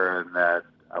like her and that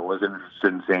I wasn't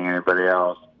interested in seeing anybody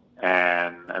else.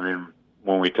 And I mean,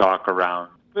 when we talk around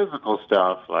physical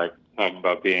stuff, like talking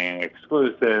about being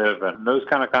exclusive and those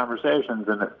kind of conversations,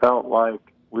 and it felt like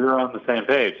we were on the same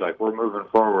page, like we're moving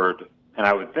forward. And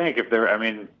I would think if there,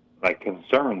 like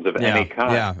concerns of any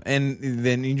kind. Yeah, and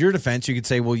then in your defense, you could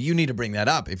say, well, you need to bring that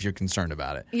up if you're concerned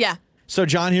about it. Yeah. So,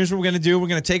 John, here's what we're going to do. We're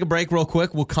going to take a break real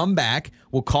quick. We'll come back.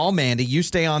 We'll call Mandy. You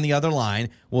stay on the other line.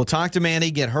 We'll talk to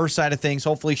Mandy, get her side of things.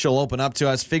 Hopefully, she'll open up to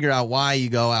us, figure out why you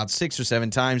go out 6 or 7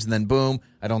 times, and then boom,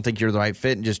 I don't think you're the right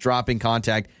fit, and just drop in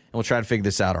contact, and we'll try to figure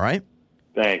this out, all right?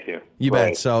 Thank you. You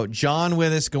bet. So, John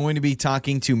with us, going to be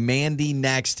talking to Mandy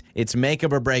next. It's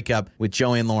Makeup or Breakup with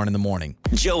Joey and Lauren in the morning.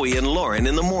 Joey and Lauren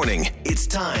in the morning. It's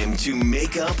time to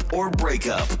make up or break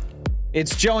up.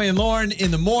 It's Joey and Lauren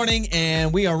in the morning,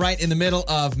 and we are right in the middle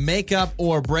of Makeup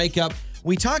or Breakup.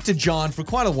 We talked to John for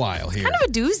quite a while here. Kind of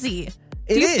a doozy.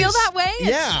 It Do you is. feel that way?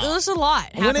 Yeah. There's a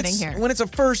lot happening here. When it's a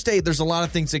first date, there's a lot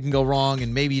of things that can go wrong,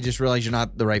 and maybe you just realize you're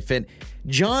not the right fit.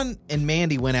 John and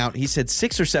Mandy went out, he said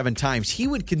 6 or 7 times. He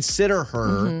would consider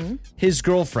her his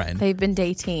girlfriend. They've been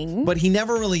dating. But he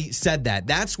never really said that.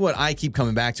 That's what I keep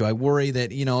coming back to. I worry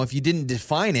that, if you didn't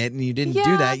define it and you didn't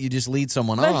do that, you just lead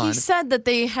someone But on. he said that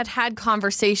they had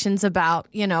conversations about,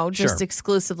 just Sure.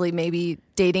 exclusively maybe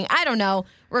dating. I don't know.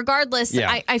 Regardless,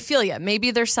 Yeah. I feel you.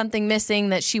 Maybe there's something missing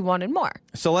that she wanted more.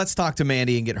 So let's talk to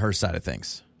Mandy and get her side of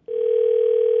things.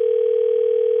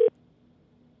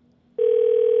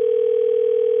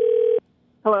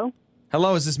 Hello,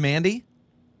 Hello, is this Mandy?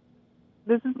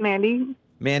 this is Mandy.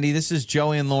 Mandy, this is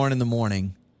Joey and Lauren in the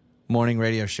morning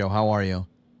radio show. How are you?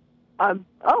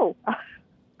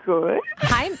 Good.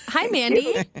 Hi,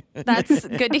 Mandy. That's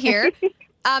good to hear.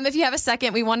 If you have a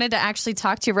second, we wanted to actually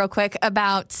talk to you real quick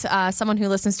about someone who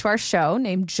listens to our show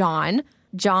named John.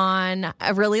 John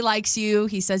really likes you.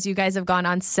 He says you guys have gone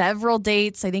on several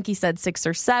dates. I think he said 6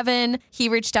 or 7. He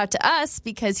reached out to us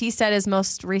because he said his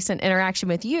most recent interaction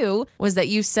with you was that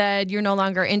you said you're no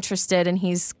longer interested, and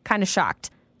he's kind of shocked.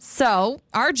 So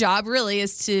our job really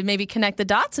is to maybe connect the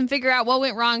dots and figure out what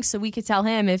went wrong so we could tell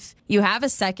him if you have a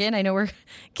second. I know we're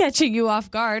catching you off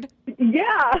guard.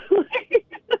 Yeah.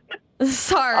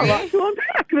 Sorry. I'm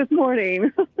back this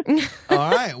morning. All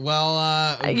right.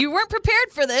 Well, You weren't prepared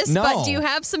for this, No. but do you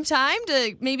have some time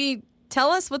to maybe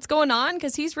tell us what's going on?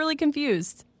 Because he's really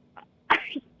confused.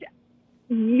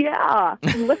 Yeah.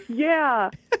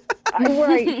 Yeah.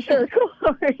 Right. Sure.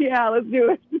 Yeah. Let's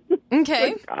do it.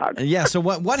 Okay. God. yeah. So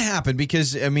what happened?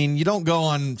 Because, you don't go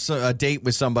on a date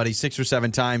with somebody 6 or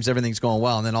 7 times, everything's going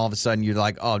well, and then all of a sudden you're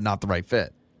like, oh, not the right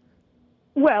fit.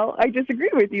 Well, I disagree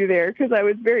with you there because I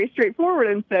was very straightforward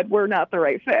and said we're not the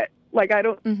right fit. Like I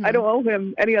don't owe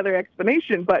him any other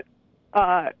explanation. But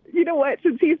you know what?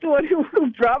 Since he's the one who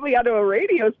dropped me onto a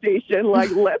radio station,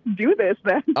 let's do this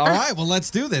then. All right. Well, let's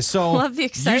do this. So Love the you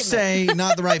excitement. say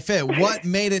not the right fit. What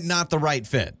made it not the right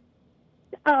fit?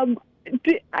 I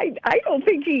don't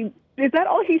think he. Is that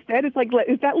all he said? It's like,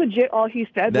 is that legit all he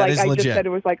said? That is I legit. just said it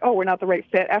was like, oh, we're not the right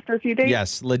fit after a few days?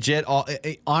 Yes, legit.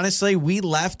 Honestly, we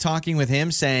left talking with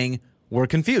him saying we're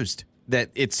confused, that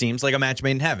it seems like a match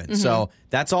made in heaven. So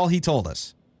that's all he told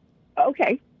us.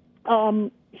 Okay.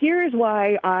 Here's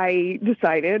why I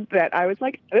decided that I was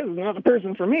like, this is not the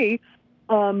person for me.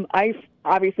 I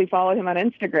obviously followed him on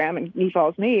Instagram, and he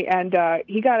follows me, and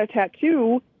he got a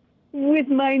tattoo with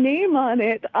my name on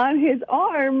it on his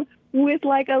arm with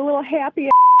like a little happy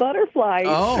butterfly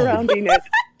surrounding it.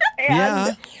 And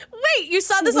Yeah. Wait, you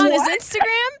saw this on his What?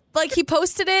 Instagram? Like he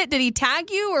posted it? Did he tag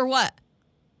you or what?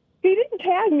 he didn't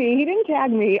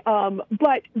tag me.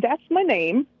 But that's my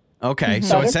name. Okay,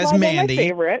 so it Butterfly says were my Mandy.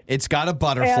 favorite. It's got a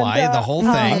butterfly, And, the whole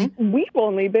thing. We've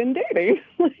only been dating.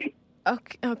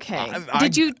 Okay. I-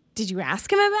 Did you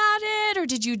ask him about it, or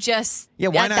did you just Yeah,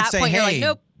 why at not that say, point hey, you're like,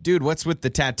 nope? dude, what's with the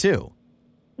tattoo?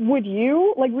 Would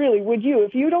you,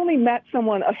 if you'd only met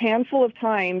someone a handful of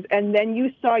times and then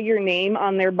you saw your name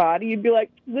on their body, you'd be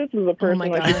like, this is the person my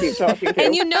that you gosh. keep talking to.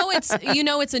 And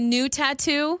it's a new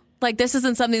tattoo. Like this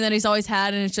isn't something that he's always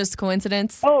had, and it's just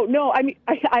coincidence. Oh no! I mean,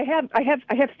 I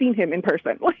have seen him in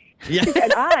person, Yeah.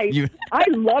 and You- I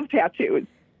love tattoos.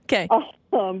 Okay.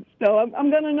 So I'm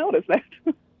gonna notice that.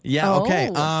 Yeah, okay.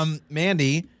 Oh.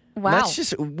 Mandy, Wow.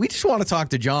 we just want to talk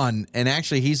to John, and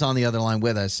actually he's on the other line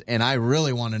with us, and I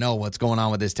really want to know what's going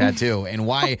on with this tattoo and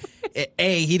why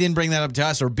A, he didn't bring that up to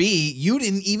us, or B, you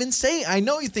didn't even say. I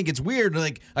know you think it's weird,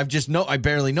 like I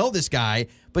barely know this guy,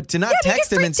 but to not You text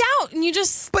get him and freaked out, and you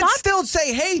just but thought. still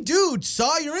say, "Hey dude,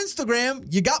 saw your Instagram.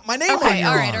 You got my name on Okay, your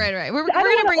all right. arm." We're I don't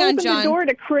gonna wanna bring on open John. the door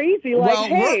to crazy. Like, Well,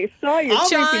 hey, saw your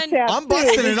John, creepy tattoo. I'm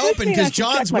busting it Just open saying, 'cause I should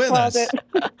John's check my with us.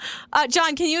 closet.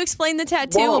 John, can you explain the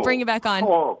tattoo? We'll bring you back on.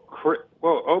 Whoa,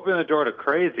 open the door to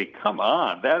crazy. Come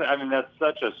on. That's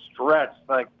such a stretch.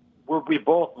 Like, we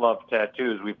both love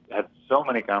tattoos. We've had so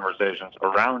many conversations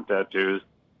around tattoos.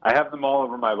 I have them all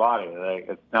over my body. Like,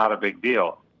 it's not a big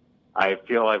deal. I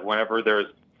feel like whenever there's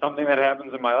something that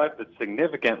happens in my life that's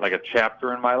significant, like a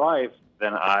chapter in my life,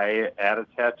 then I add a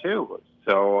tattoo.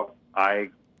 So I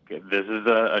this is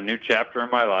a new chapter in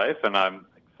my life, and I'm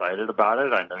excited about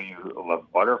it. I know you love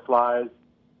butterflies.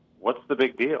 What's the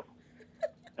big deal?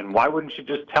 And why wouldn't you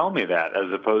just tell me that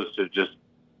as opposed to just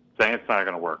saying it's not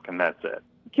going to work and that's it?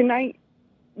 Can I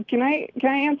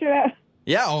answer that?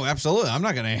 Yeah, oh, absolutely. I'm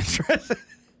not going to answer it.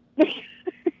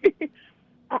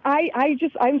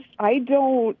 I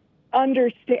don't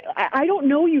understand. I don't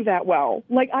know you that well.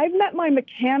 Like, I've met my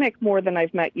mechanic more than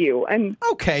I've met you, and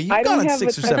Okay, you've I gone don't on have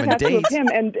 6 or a 7 tattoo of dates. him.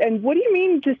 And what do you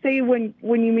mean to say when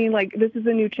you mean like this is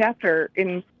a new chapter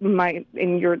in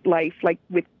your life, like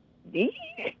with me?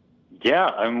 Yeah,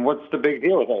 and what's the big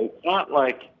deal with it? It's not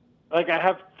like I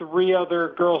have 3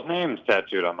 other girls' names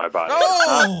tattooed on my body.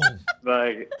 Oh! It's not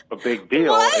like a big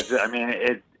deal.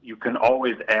 You can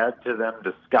always add to them,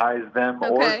 disguise them,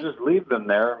 or Okay. just leave them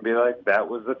there and be like, that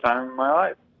was the time in my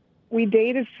life. We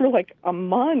dated for like a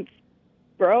month,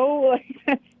 bro.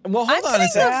 Like, Well, I'm hold on a getting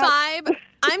second. the vibe.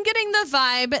 I'm getting the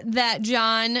vibe that,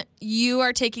 John, you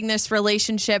are taking this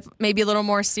relationship maybe a little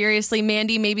more seriously.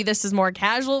 Mandy, maybe this is more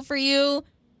casual for you.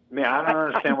 I mean, I don't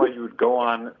understand why you would go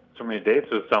on so many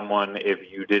dates with someone if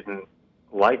you didn't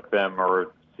like them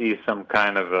or see some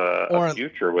kind of a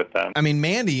future with them. I mean,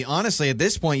 Mandy, honestly, at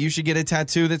this point, you should get a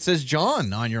tattoo that says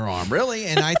John on your arm, really.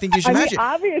 And I think you should I mean, match it.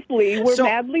 obviously, we're So-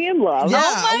 madly in love. Yeah,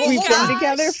 Oh my well, We've hold been on.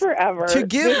 together forever. To This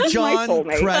give is my John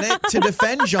soulmate. credit, to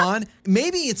defend John,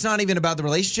 maybe it's not even about the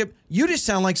relationship. You just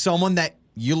sound like someone that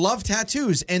you love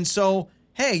tattoos. And so,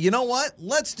 hey, you know what?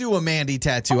 Let's do a Mandy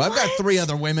tattoo. I've got 3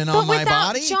 other women on my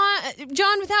without body.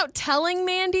 John, without telling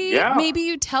Mandy, Yeah. maybe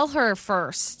you tell her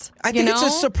first. I think you it's a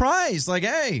know? surprise. Like,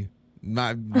 hey.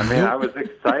 I mean, I was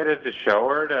excited to show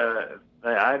her.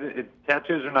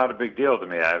 Tattoos are not a big deal to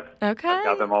me. I've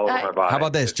got them all over my body. How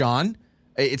about this, John?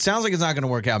 It sounds like it's not going to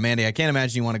work out, Mandy. I can't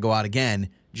imagine you want to go out again.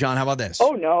 John, how about this?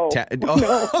 Oh, no.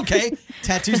 No. Okay.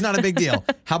 Tattoo's not a big deal.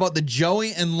 How about the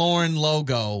Joey and Lauren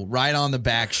logo right on the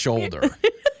back shoulder?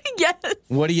 Yes.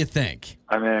 What do you think?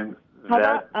 I mean, How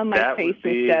about on my face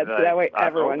instead, so that way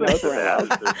everyone knows where I am?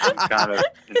 There's some kind of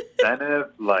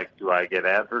incentive, like, do I get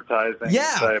advertising?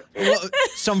 Yeah. type of- Well,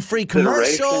 some free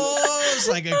commercials,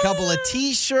 like a couple of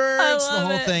T-shirts, the love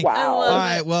whole it. thing. Wow. All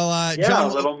right. Well, yeah, John,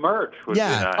 a little merch would be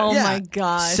nice. Oh, yeah. my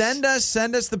gosh. Send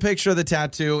us the picture of the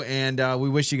tattoo, and we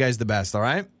wish you guys the best. All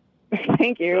right.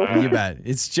 Thank you. You bet.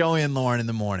 It's Joey and Lauren in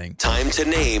the morning. Time to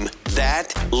name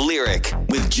that lyric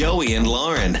with Joey and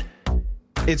Lauren.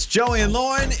 It's Joey and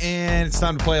Lauren, and it's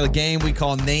time to play a game we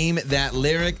call Name That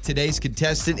Lyric. Today's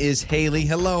contestant is Haley.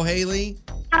 Hello, Haley.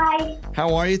 Hi.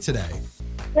 How are you today?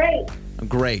 Great.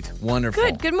 Great.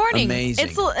 Wonderful. Good morning. Amazing.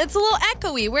 It's a little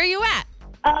echoey. Where are you at?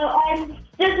 I'm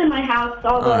just in my house.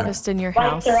 All the Just in your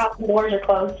lights house. are off and doors are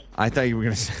closed. I thought you were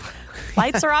going to say...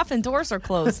 Lights are off and doors are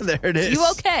closed. There it is. You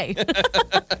okay?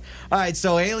 All right,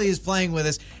 so Haley is playing with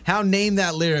us. How Name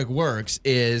That Lyric works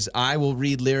is I will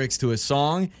read lyrics to a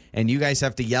song, and you guys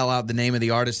have to yell out the name of the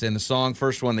artist in the song.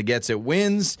 First one that gets it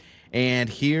wins. And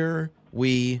here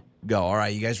we go. All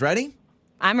right, you guys ready?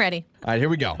 I'm ready. All right, here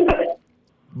we go.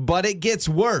 But it gets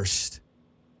worse.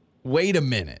 Wait a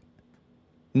minute.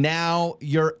 Now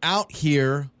you're out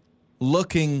here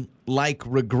looking like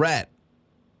regret.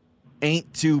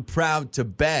 Ain't too proud to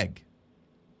beg.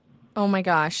 Oh my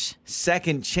gosh.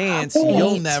 Second chance Ain't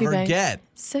you'll too never bad. get.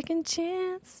 Second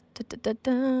chance. Da, da,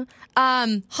 da,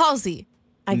 da. Halsey.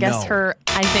 I guess No. her,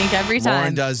 I think every time.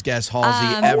 Lauren does guess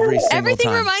Halsey every single Everything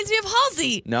time. reminds me of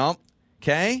Halsey. No.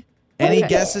 Okay. Any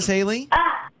guesses, Haley?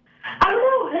 I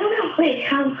don't know. Wait,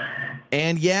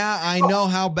 And yeah, I know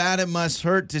how bad it must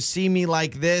hurt to see me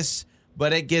like this,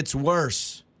 but it gets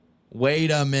worse. Wait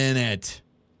a minute.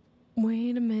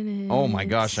 Wait a minute. Oh my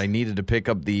gosh, I needed to pick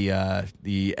up the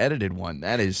edited one.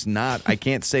 That is not, I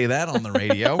can't say that on the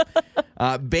radio.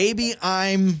 Baby,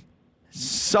 I'm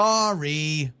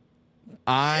sorry.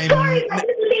 sorry,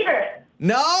 Justin Bieber.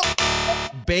 No.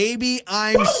 Baby,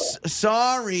 I'm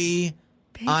sorry.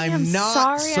 Baby, I'm not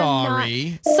sorry.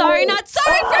 sorry. Sorry, not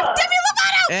sorry from Demi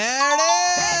Lovato. There it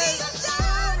is.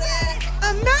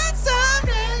 I'm not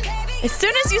sorry. As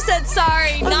soon as you said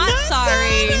sorry, not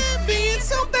sorry. Being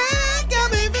so bad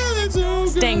got me feeling so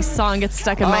This good. dang song gets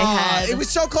stuck in my head. It was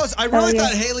so close. I really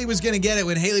thought Haley was going to get it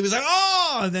when Haley was like,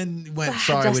 oh, and then went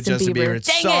sorry with Justin Justin Bieber. Bieber. It's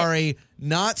Dang it. Sorry,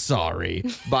 Not Sorry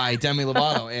by Demi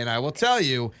Lovato. And I will tell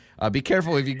you, be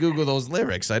careful if you Google those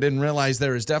lyrics. I didn't realize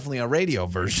there is definitely a radio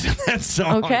version of that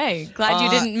song. Okay, glad you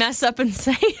didn't mess up and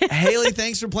say it. Haley,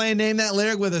 thanks for playing Name That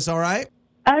Lyric with us, all right?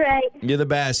 All right. You're the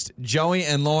best. Joey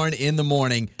and Lauren in the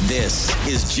morning. This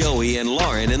is Joey and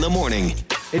Lauren in the morning.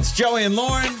 It's Joey and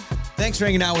Lauren. Thanks for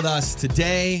hanging out with us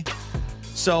today.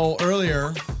 So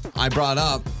earlier, I brought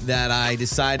up that I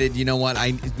decided, you know what,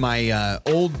 my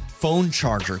old phone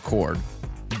charger cord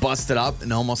busted up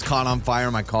and almost caught on fire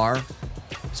in my car.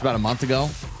 It's about a month ago.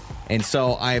 And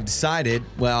so I have decided,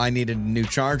 well, I needed a new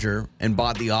charger and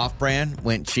bought the off-brand,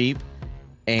 went cheap,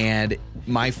 and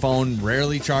my phone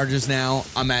rarely charges now.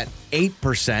 I'm at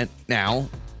 8% now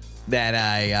that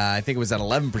I think it was at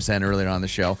 11% earlier on the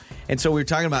show. And so we were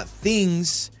talking about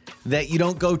things that you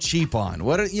don't go cheap on.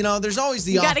 What are, there's always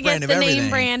the off-brand of everything. You got to get the name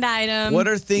brand item. What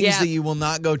are things that you will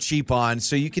not go cheap on?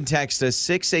 So you can text us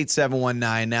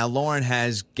 68719. Now, Lauren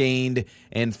has gained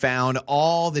and found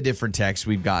all the different texts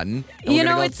we've gotten. And we're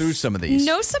going to go through some of these.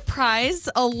 No surprise.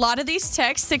 A lot of these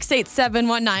texts,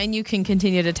 68719, you can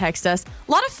continue to text us.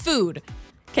 A lot of food.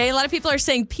 Okay, a lot of people are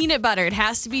saying peanut butter. It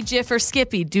has to be Jif or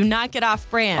Skippy. Do not get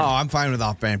off-brand. Oh, I'm fine with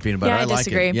off-brand peanut butter. Yeah, I like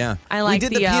disagree. it. Yeah, I like we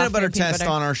did the peanut butter test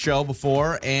on our show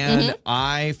before, and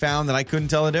I found that I couldn't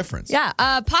tell the difference. Yeah,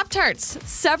 Pop-Tarts.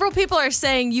 Several people are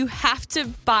saying you have to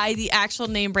buy the actual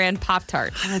name brand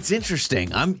Pop-Tarts. That's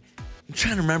interesting. I'm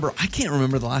trying to remember. I can't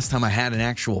remember the last time I had an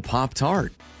actual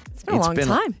Pop-Tart. It's been a long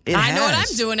time. I know what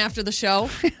I'm doing after the show.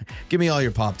 Give me all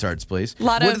your Pop-Tarts, please.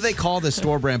 What do they call the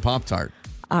store brand Pop-Tart?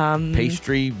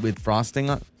 Pastry with frosting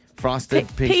on frosted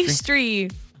pastry.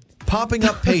 Popping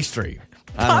up pastry.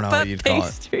 I don't know what you'd call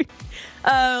it.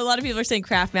 A lot of people are saying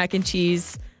Kraft mac and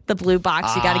cheese, the blue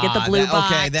box. You got to get the blue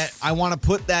box. Okay, I want to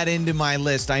put that into my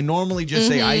list. I normally just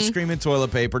say ice cream and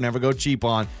toilet paper, never go cheap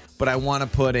on, but I want to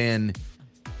put in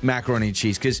macaroni and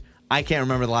cheese because I can't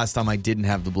remember the last time I didn't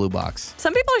have the blue box.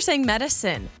 Some people are saying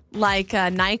medicine, like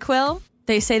NyQuil.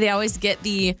 They say they always get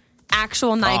the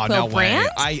actual NyQuil brand.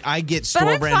 I get store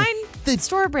brand. But I'm fine.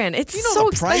 Store brand. It's so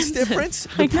the price expensive. difference?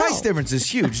 The price difference is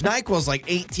huge. NyQuil's like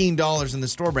 $18 and the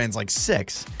store brand's like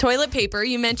 $6. Toilet paper.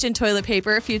 You mentioned toilet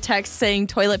paper. A few texts saying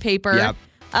toilet paper.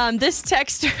 Yep. This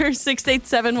texter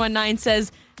 68719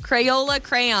 says Crayola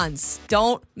crayons.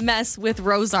 Don't mess with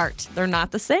Rose Art. They're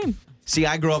not the same. See,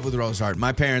 I grew up with Rose Art.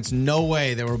 My parents, no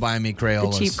way they were buying me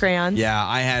Crayolas. The cheap crayons? Yeah,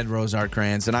 I had Rose Art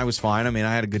crayons, and I was fine. I mean,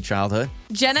 I had a good childhood.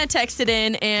 Jenna texted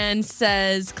in and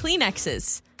says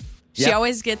Kleenexes. She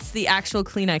always gets the actual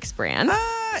Kleenex brand.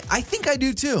 I think I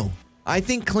do, too. I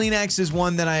think Kleenex is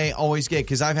one that I always get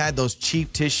because I've had those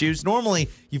cheap tissues. Normally,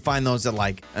 you find those at,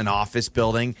 like, an office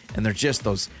building, and they're just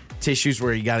those tissues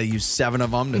where you got to use 7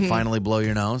 of them to finally blow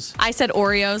your nose. I said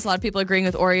Oreos. A lot of people agreeing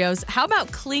with Oreos. How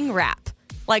about Cling Wrap?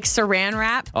 Like Saran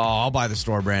Wrap. Oh, I'll buy the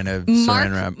store brand of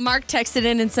Saran Wrap. Mark texted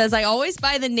in and says, I always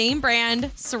buy the name brand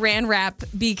Saran Wrap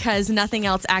because nothing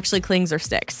else actually clings or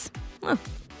sticks. Huh.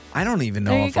 I don't even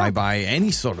know if I buy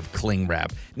any sort of cling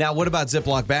wrap. Now, what about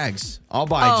Ziploc bags? I'll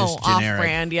buy just generic.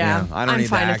 Off-brand, yeah. I don't need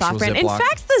the actual Ziploc. In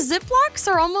fact, the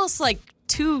Ziplocs are almost like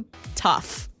too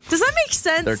tough. Does that make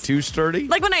sense? They're too sturdy?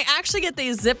 Like when I actually get the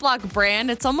Ziploc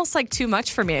brand, it's almost like too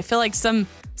much for me. I feel like some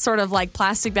sort of like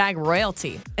plastic bag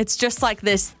royalty. It's just like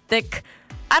this thick,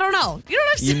 I don't know. You know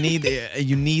what I'm saying?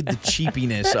 You need the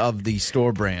cheapiness of the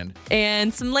store brand.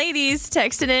 And some ladies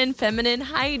texted in feminine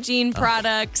hygiene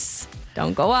products.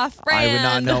 Don't go off brand. I would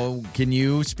not know. Can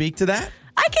you speak to that?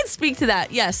 I can speak to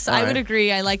that. Yes, I would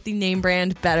agree. I like the name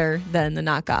brand better than the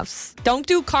knockoffs. Don't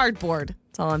do cardboard.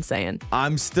 That's all I'm saying.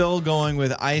 I'm still going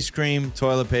with ice cream,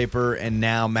 toilet paper, and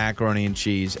now macaroni and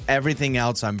cheese. Everything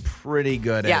else I'm pretty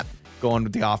good at going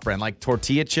with the off-brand. Like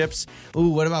tortilla chips. Ooh,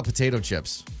 what about potato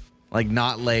chips? Like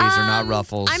not Lay's or not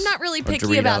Ruffles. I'm not really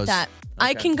picky about that. Okay.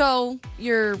 I can go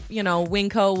your,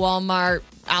 Winco, Walmart,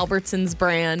 Albertsons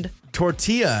brand.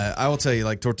 Tortilla, I will tell you,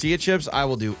 like tortilla chips, I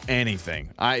will do anything.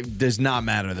 Does not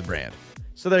matter the brand.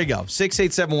 So there you go.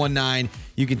 68719.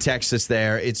 You can text us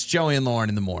there. It's Joey and Lauren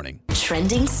in the morning.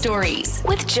 Trending stories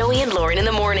with Joey and Lauren in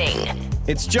the morning.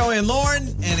 It's Joey and Lauren,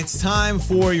 and it's time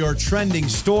for your trending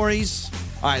stories.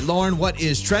 All right, Lauren, what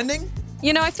is trending?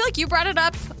 I feel like you brought it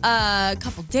up a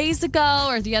couple days ago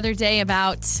or the other day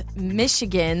about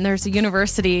Michigan. There's a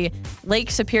university,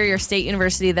 Lake Superior State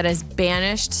University, that has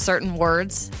banished certain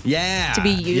words to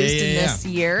be used in this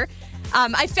year.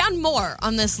 I found more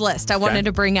on this list I wanted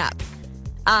to bring up.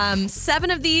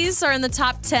 7 of these are in the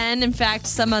top 10. In fact,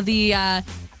 some of the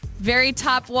very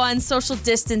top ones, social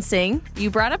distancing.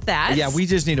 You brought up that. Yeah, we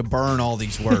just need to burn all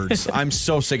these words. I'm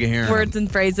so sick of hearing words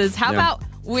and phrases. How about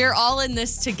we're all in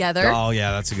this together? Oh,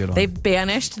 yeah, that's a good one. They've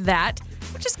banished that,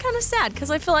 which is kind of sad because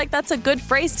I feel like that's a good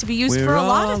phrase to be used for a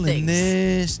lot of things. We're all in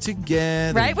this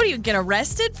together. Right? What do you get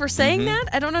arrested for saying that?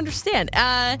 I don't understand.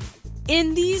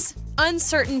 In these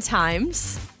uncertain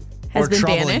times has been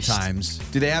banished. Or troubling times.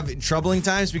 Do they have troubling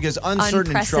times? Because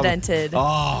uncertain unprecedented.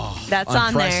 That's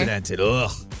on there. Unprecedented.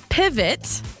 Ugh.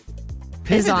 Pivot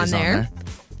is on there.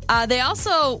 They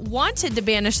also wanted to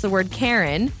banish the word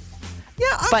Karen.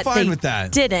 Yeah, I'm but fine they with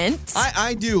that. Didn't.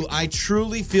 I do. I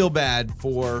truly feel bad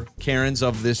for Karens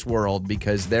of this world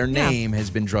because their name has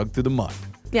been drugged through the mud.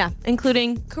 Yeah,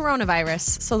 including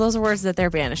coronavirus. So those are words that they're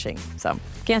banishing. So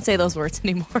can't say those words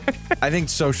anymore. I think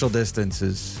social distance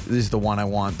is the one I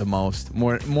want the most,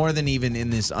 more than even in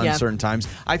this uncertain times.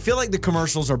 I feel like the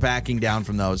commercials are backing down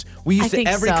from those.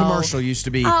 Every commercial used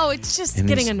to be. Oh, it's just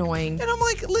getting annoying. And I'm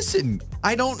like, listen,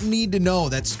 I don't need to know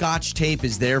that Scotch tape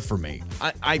is there for me.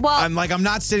 I'm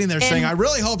not sitting there saying, I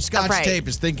really hope Scotch tape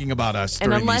is thinking about us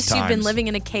during And unless these times. you've been living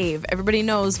in a cave, everybody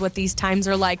knows what these times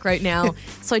are like right now.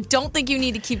 So I don't think you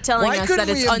need to keep telling us that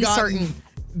it's uncertain.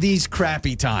 These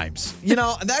crappy times. You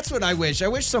know, that's what I wish. I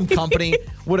wish some company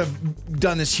would have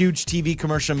done this huge TV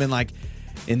commercial and been like,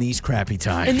 in these crappy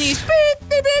times. In these beep,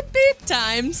 beep, beep, beep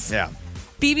times. Yeah.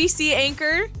 BBC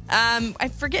anchor, I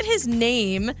forget his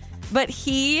name, but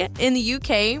he, in the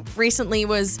UK, recently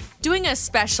was doing a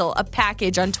special, a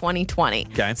package on 2020.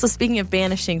 Okay. So speaking of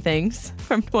banishing things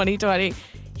from 2020,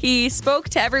 he spoke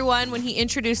to everyone when he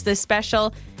introduced this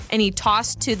special, and he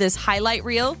tossed to this highlight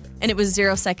reel, and it was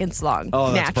 0 seconds long.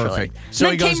 Oh, that's naturally. perfect. So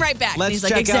he then goes, came right back. Let's and he's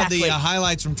check like, exactly. out the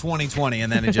highlights from 2020,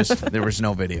 and then there was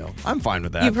no video. I'm fine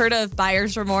with that. You've heard of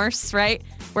buyer's remorse, right?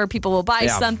 Where people will buy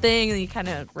something and you kind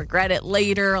of regret it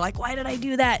later. Like, why did I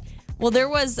do that? Well, there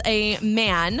was a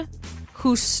man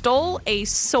who stole a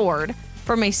sword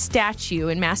from a statue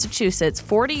in Massachusetts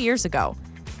 40 years ago.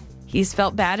 He's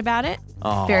felt bad about it.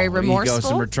 Oh, very remorseful. He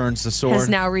goes and returns the sword. Has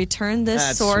now returned this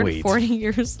That's sword sweet. 40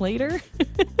 years later.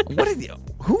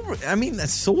 A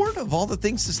sword of all the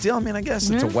things to steal? I mean, I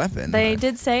guess it's a weapon. They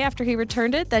did say after he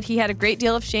returned it that he had a great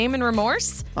deal of shame and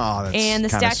remorse. Oh, that's And the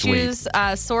kinda statue's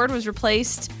sword was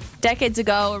replaced decades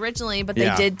ago originally, but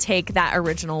they did take that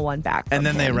original one back from And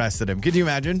then they him. arrested him. Could you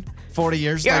imagine? 40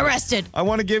 years. You're arrested. I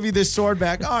want to give you this sword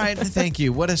back. All right, thank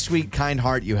you. What a sweet, kind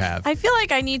heart you have. I feel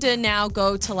like I need to now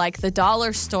go to like the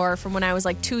dollar store from when I was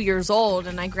like 2 years old,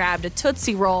 and I grabbed a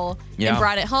Tootsie Roll and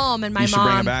brought it home, and You should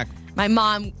bring it back. My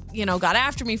mom, got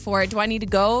after me for it. Do I need to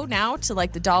go now to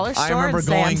like the dollar store? I remember and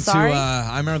say, I'm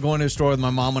sorry? going to a store with my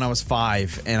mom when I was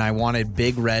 5, and I wanted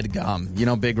Big Red gum. You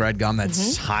know, Big Red gum.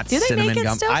 That's hot Do they cinnamon make it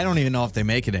gum. still? I don't even know if they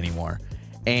make it anymore.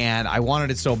 And I wanted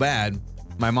it so bad.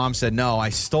 My mom said no. I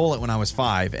stole it when I was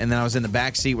 5, and then I was in the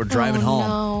back seat. We're driving home.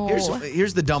 No.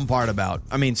 Here's the dumb part about.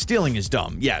 I mean, stealing is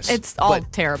dumb. Yes, It's all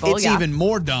but terrible, It's yeah. even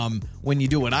more dumb when you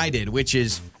do what I did, which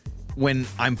is when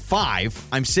I'm 5,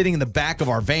 I'm sitting in the back of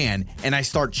our van, and I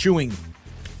start chewing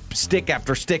stick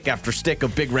after stick after stick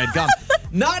of Big Red gum,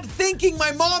 not thinking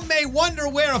my mom may wonder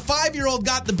where a 5-year-old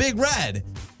got the Big Red.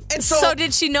 And So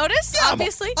did she notice? yeah,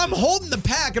 Obviously. I'm holding the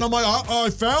pack, and I'm like, I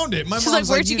found it. My She's mom's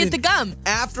like, where'd you get didn't-" the gum?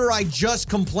 After I just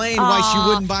complained why she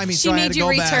wouldn't buy me, She so I made had to you go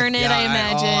return back. it, Yeah, I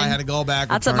imagine. I had to go back.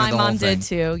 That's what return my the whole mom did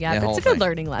thing. too. Yeah, but whole it's a good thing.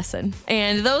 learning lesson.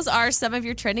 And those are some of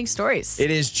your trending stories.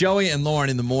 It is Joey and Lauren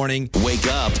in the morning. Wake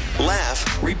up,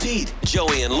 laugh, repeat.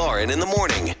 Joey and Lauren in the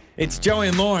morning. It's Joey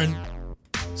and Lauren.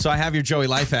 So I have your Joey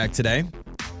life hack today.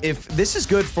 If this is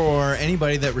good for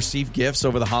anybody that received gifts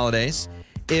over the holidays,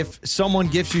 if someone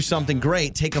gifts you something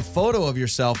great, take a photo of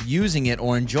yourself using it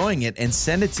or enjoying it and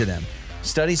send it to them.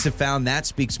 Studies have found that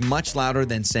speaks much louder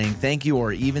than saying thank you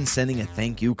or even sending a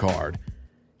thank you card.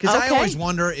 Because I Okay. always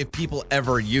wonder if people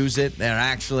ever use it, they're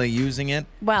actually using it.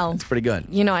 Well, It's pretty good.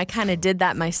 I kind of did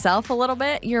that myself a little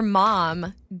bit. Your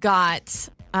mom got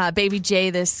Baby Jay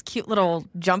this cute little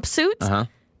jumpsuit. Uh-huh.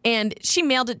 And she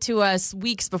mailed it to us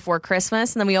weeks before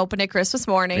Christmas. And then we opened it Christmas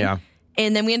morning. Yeah.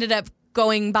 And then we ended up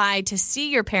going by to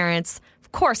see your parents.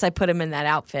 Of course, I put him in that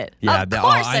outfit. Yeah, of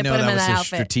course, I know put him that in was that a outfit.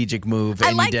 strategic move. I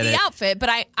and like you did the it. outfit, but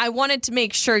I wanted to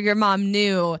make sure your mom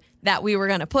knew that we were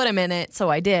going to put him in it. So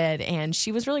I did. And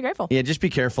she was really grateful. Yeah, just be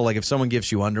careful. Like if someone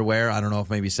gives you underwear, I don't know if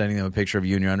maybe sending them a picture of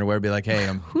you in your underwear, be like, hey,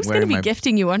 I'm Who's going wearing to be my...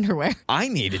 gifting you underwear? I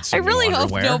needed I some really new hope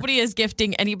underwear. nobody is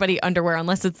gifting anybody underwear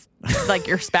unless it's like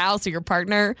your spouse or your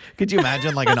partner. Could you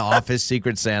imagine like an office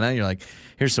Secret Santa? You're like,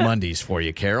 here's some undies for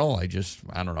you, Carol. I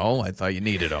don't know. I thought you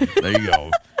needed them. There you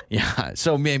go. Yeah,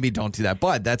 so maybe don't do that,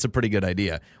 but that's a pretty good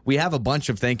idea. We have a bunch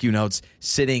of thank you notes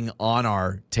sitting on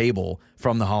our table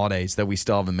from the holidays that we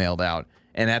still haven't mailed out.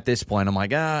 And at this point, I'm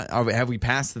like, have we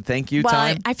passed the thank you Well,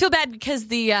 time? I feel bad because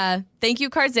the thank you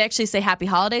cards, they actually say Happy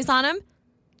Holidays on them.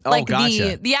 Oh, Like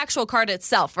gotcha. the actual card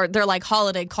itself, or they're like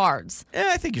holiday cards.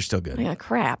 I think you're still good. Yeah,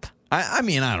 crap. I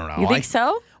mean, I don't know. You think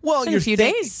so? Well, In you're a few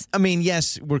days. I mean,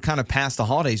 yes, we're kind of past the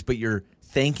holidays, but you're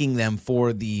thanking them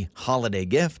for the holiday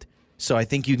gift. So I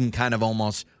think you can kind of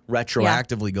almost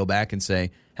retroactively go back and say,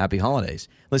 Happy Holidays.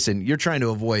 Listen, you're trying to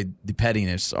avoid the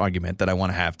pettiness argument that I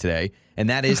want to have today. And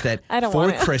that is that I don't for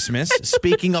want it. Christmas,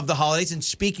 speaking of the holidays and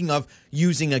speaking of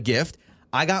using a gift,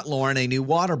 I got Lauren a new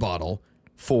water bottle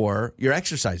for your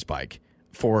exercise bike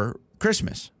for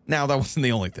Christmas. Now, that wasn't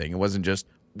the only thing. It wasn't just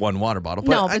one water bottle.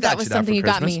 No, I but got that was for something you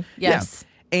got Christmas. me. Yes.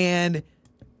 Yeah. And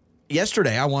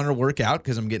yesterday, I wanted to work out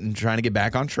because I'm trying to get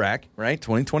back on track, right?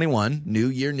 2021, new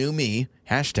year, new me,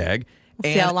 hashtag.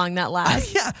 See how long that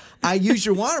lasts. I used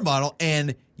your water bottle,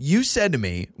 and you said to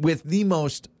me with the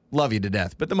most, love you to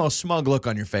death, but the most smug look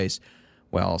on your face,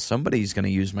 well, somebody's going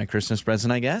to use my Christmas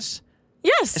present, I guess.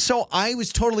 Yes. So I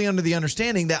was totally under the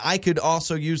understanding that I could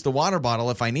also use the water bottle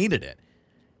if I needed it.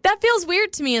 That feels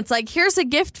weird to me. It's like, here's a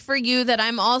gift for you that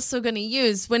I'm also going to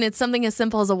use when it's something as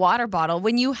simple as a water bottle,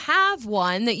 when you have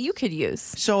one that you could use.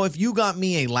 So if you got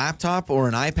me a laptop or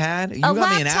an iPad, you A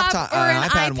got me an laptop or an an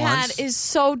iPad iPad once. is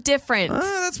so different.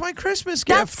 That's my Christmas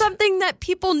gift. That's something that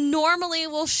people normally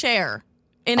will share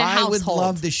in a household. I would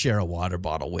love to share a water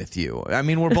bottle with you. I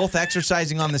mean, we're both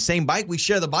exercising on the same bike. We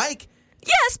share the bike.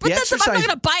 Yes, but The I'm not exercise- going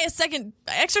to buy a second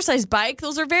exercise bike.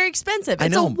 Those are very expensive. I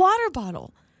It's know. a water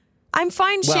bottle. I'm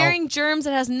fine Well- sharing germs.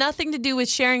 It has nothing to do with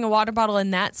sharing a water bottle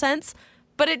in that sense.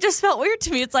 But it just felt weird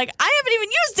to me. It's like, I haven't even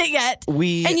used it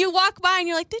yet. And you walk by and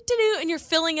you're like, do-do-do, and you're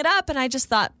filling it up. And I just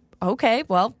thought, okay,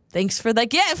 well, thanks for the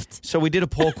gift. So we did a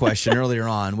poll question earlier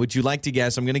on. Would you like to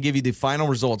guess? I'm going to give you the final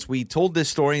results. We told this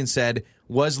story and said,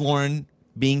 was Lauren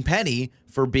being petty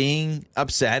for being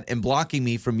upset and blocking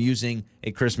me from using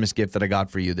a Christmas gift that I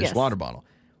got for you, this Yes. water bottle?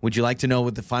 Would you like to know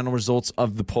what the final results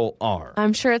of the poll are?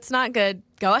 I'm sure it's not good.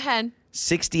 Go ahead.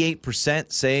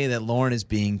 68% say that Lauren is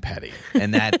being petty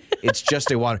and that it's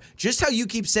just a water. Just how you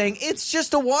keep saying, it's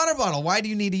just a water bottle. Why do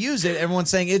you need to use it? Everyone's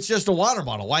saying, it's just a water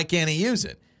bottle. Why can't he use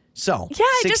it? So, Yeah,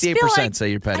 I 68% just feel like,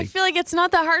 say you're petty. I feel like it's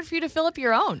not that hard for you to fill up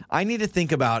your own. I need to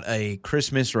think about a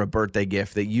Christmas or a birthday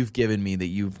gift that you've given me that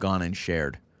you've gone and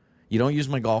shared. You don't use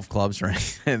my golf clubs or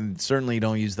anything, and certainly you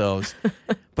don't use those.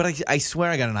 But I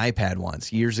swear I got an iPad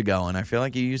once, years ago, and I feel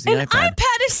like you used the An iPad.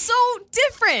 iPad is so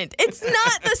different. It's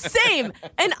not the same.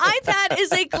 An iPad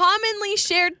is a commonly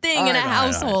shared thing in a All right.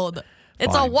 household.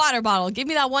 It's Fine. a water bottle. Give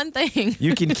me that one thing.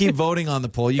 You can keep voting on the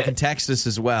poll. You can text us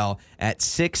as well at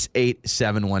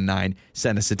 68719.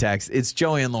 Send us a text. It's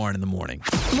Joey and Lauren in the morning.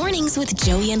 Mornings with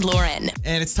Joey and Lauren.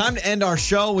 And it's time to end our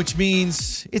show, which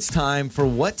means it's time for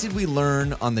what did we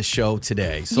learn on the show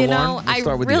today? So, You know, Lauren, let's I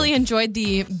start with really you. enjoyed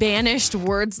the banished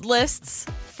words lists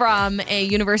from a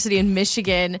university in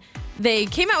Michigan. They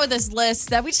came out with this list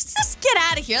that we just get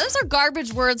out of here. Those are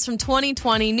garbage words from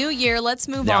 2020. New year, let's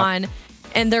move Yep. on.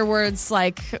 And they're words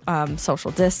like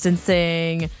social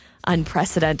distancing,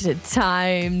 unprecedented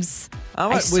times. Oh,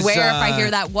 I it was, swear if I hear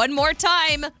that one more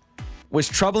time. Was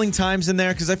troubling times in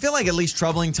there? Because I feel like at least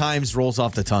troubling times rolls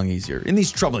off the tongue easier. In these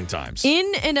troubling times.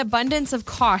 In an abundance of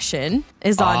caution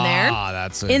is on there.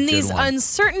 That's a In good these one.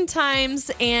 uncertain times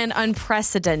and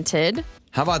unprecedented.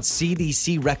 How about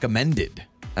CDC recommended?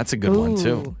 That's a good one, too.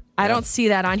 Ooh, I don't see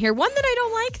that on here. One that I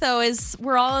don't like, though, is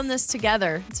we're all in this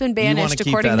together. It's been wanna banished keep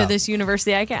according that to up. this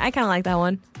university. I kind of like that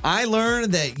one. I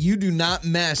learned that you do not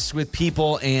mess with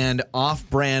people and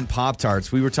off-brand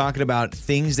Pop-Tarts. We were talking about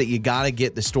things that you got to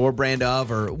get the store brand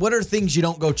of, or what are things you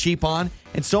don't go cheap on.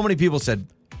 And so many people said,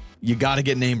 you got to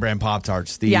get name brand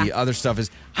Pop-Tarts. The other stuff is,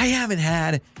 I haven't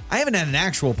had an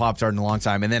actual Pop-Tart in a long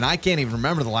time. And then I can't even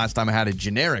remember the last time I had a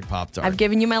generic Pop-Tart. I've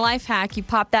given you my life hack. You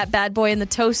pop that bad boy in the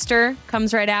toaster,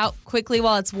 comes right out quickly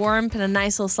while it's warm, put a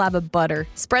nice little slab of butter.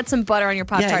 Spread some butter on your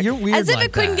Pop-Tart. you're weird As if like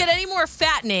it couldn't that. get any more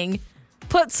fattening.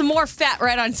 Put some more fat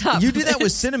right on top. You do that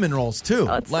with cinnamon rolls, too.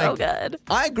 Oh, it's so good.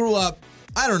 I grew up,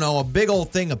 I don't know, a big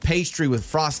old thing of pastry with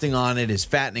frosting on it is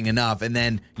fattening enough. And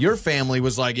then your family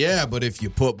was like, yeah, but if you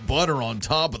put butter on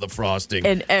top of the frosting,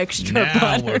 An extra now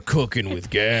butter. we're cooking with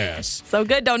gas. So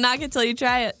good. Don't knock it till you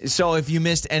try it. So if you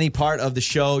missed any part of the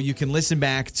show, you can listen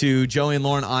back to Joey and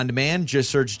Lauren on demand. Just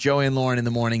search Joey and Lauren in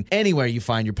the morning anywhere you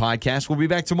find your podcast. We'll be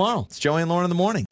back tomorrow. It's Joey and Lauren in the morning.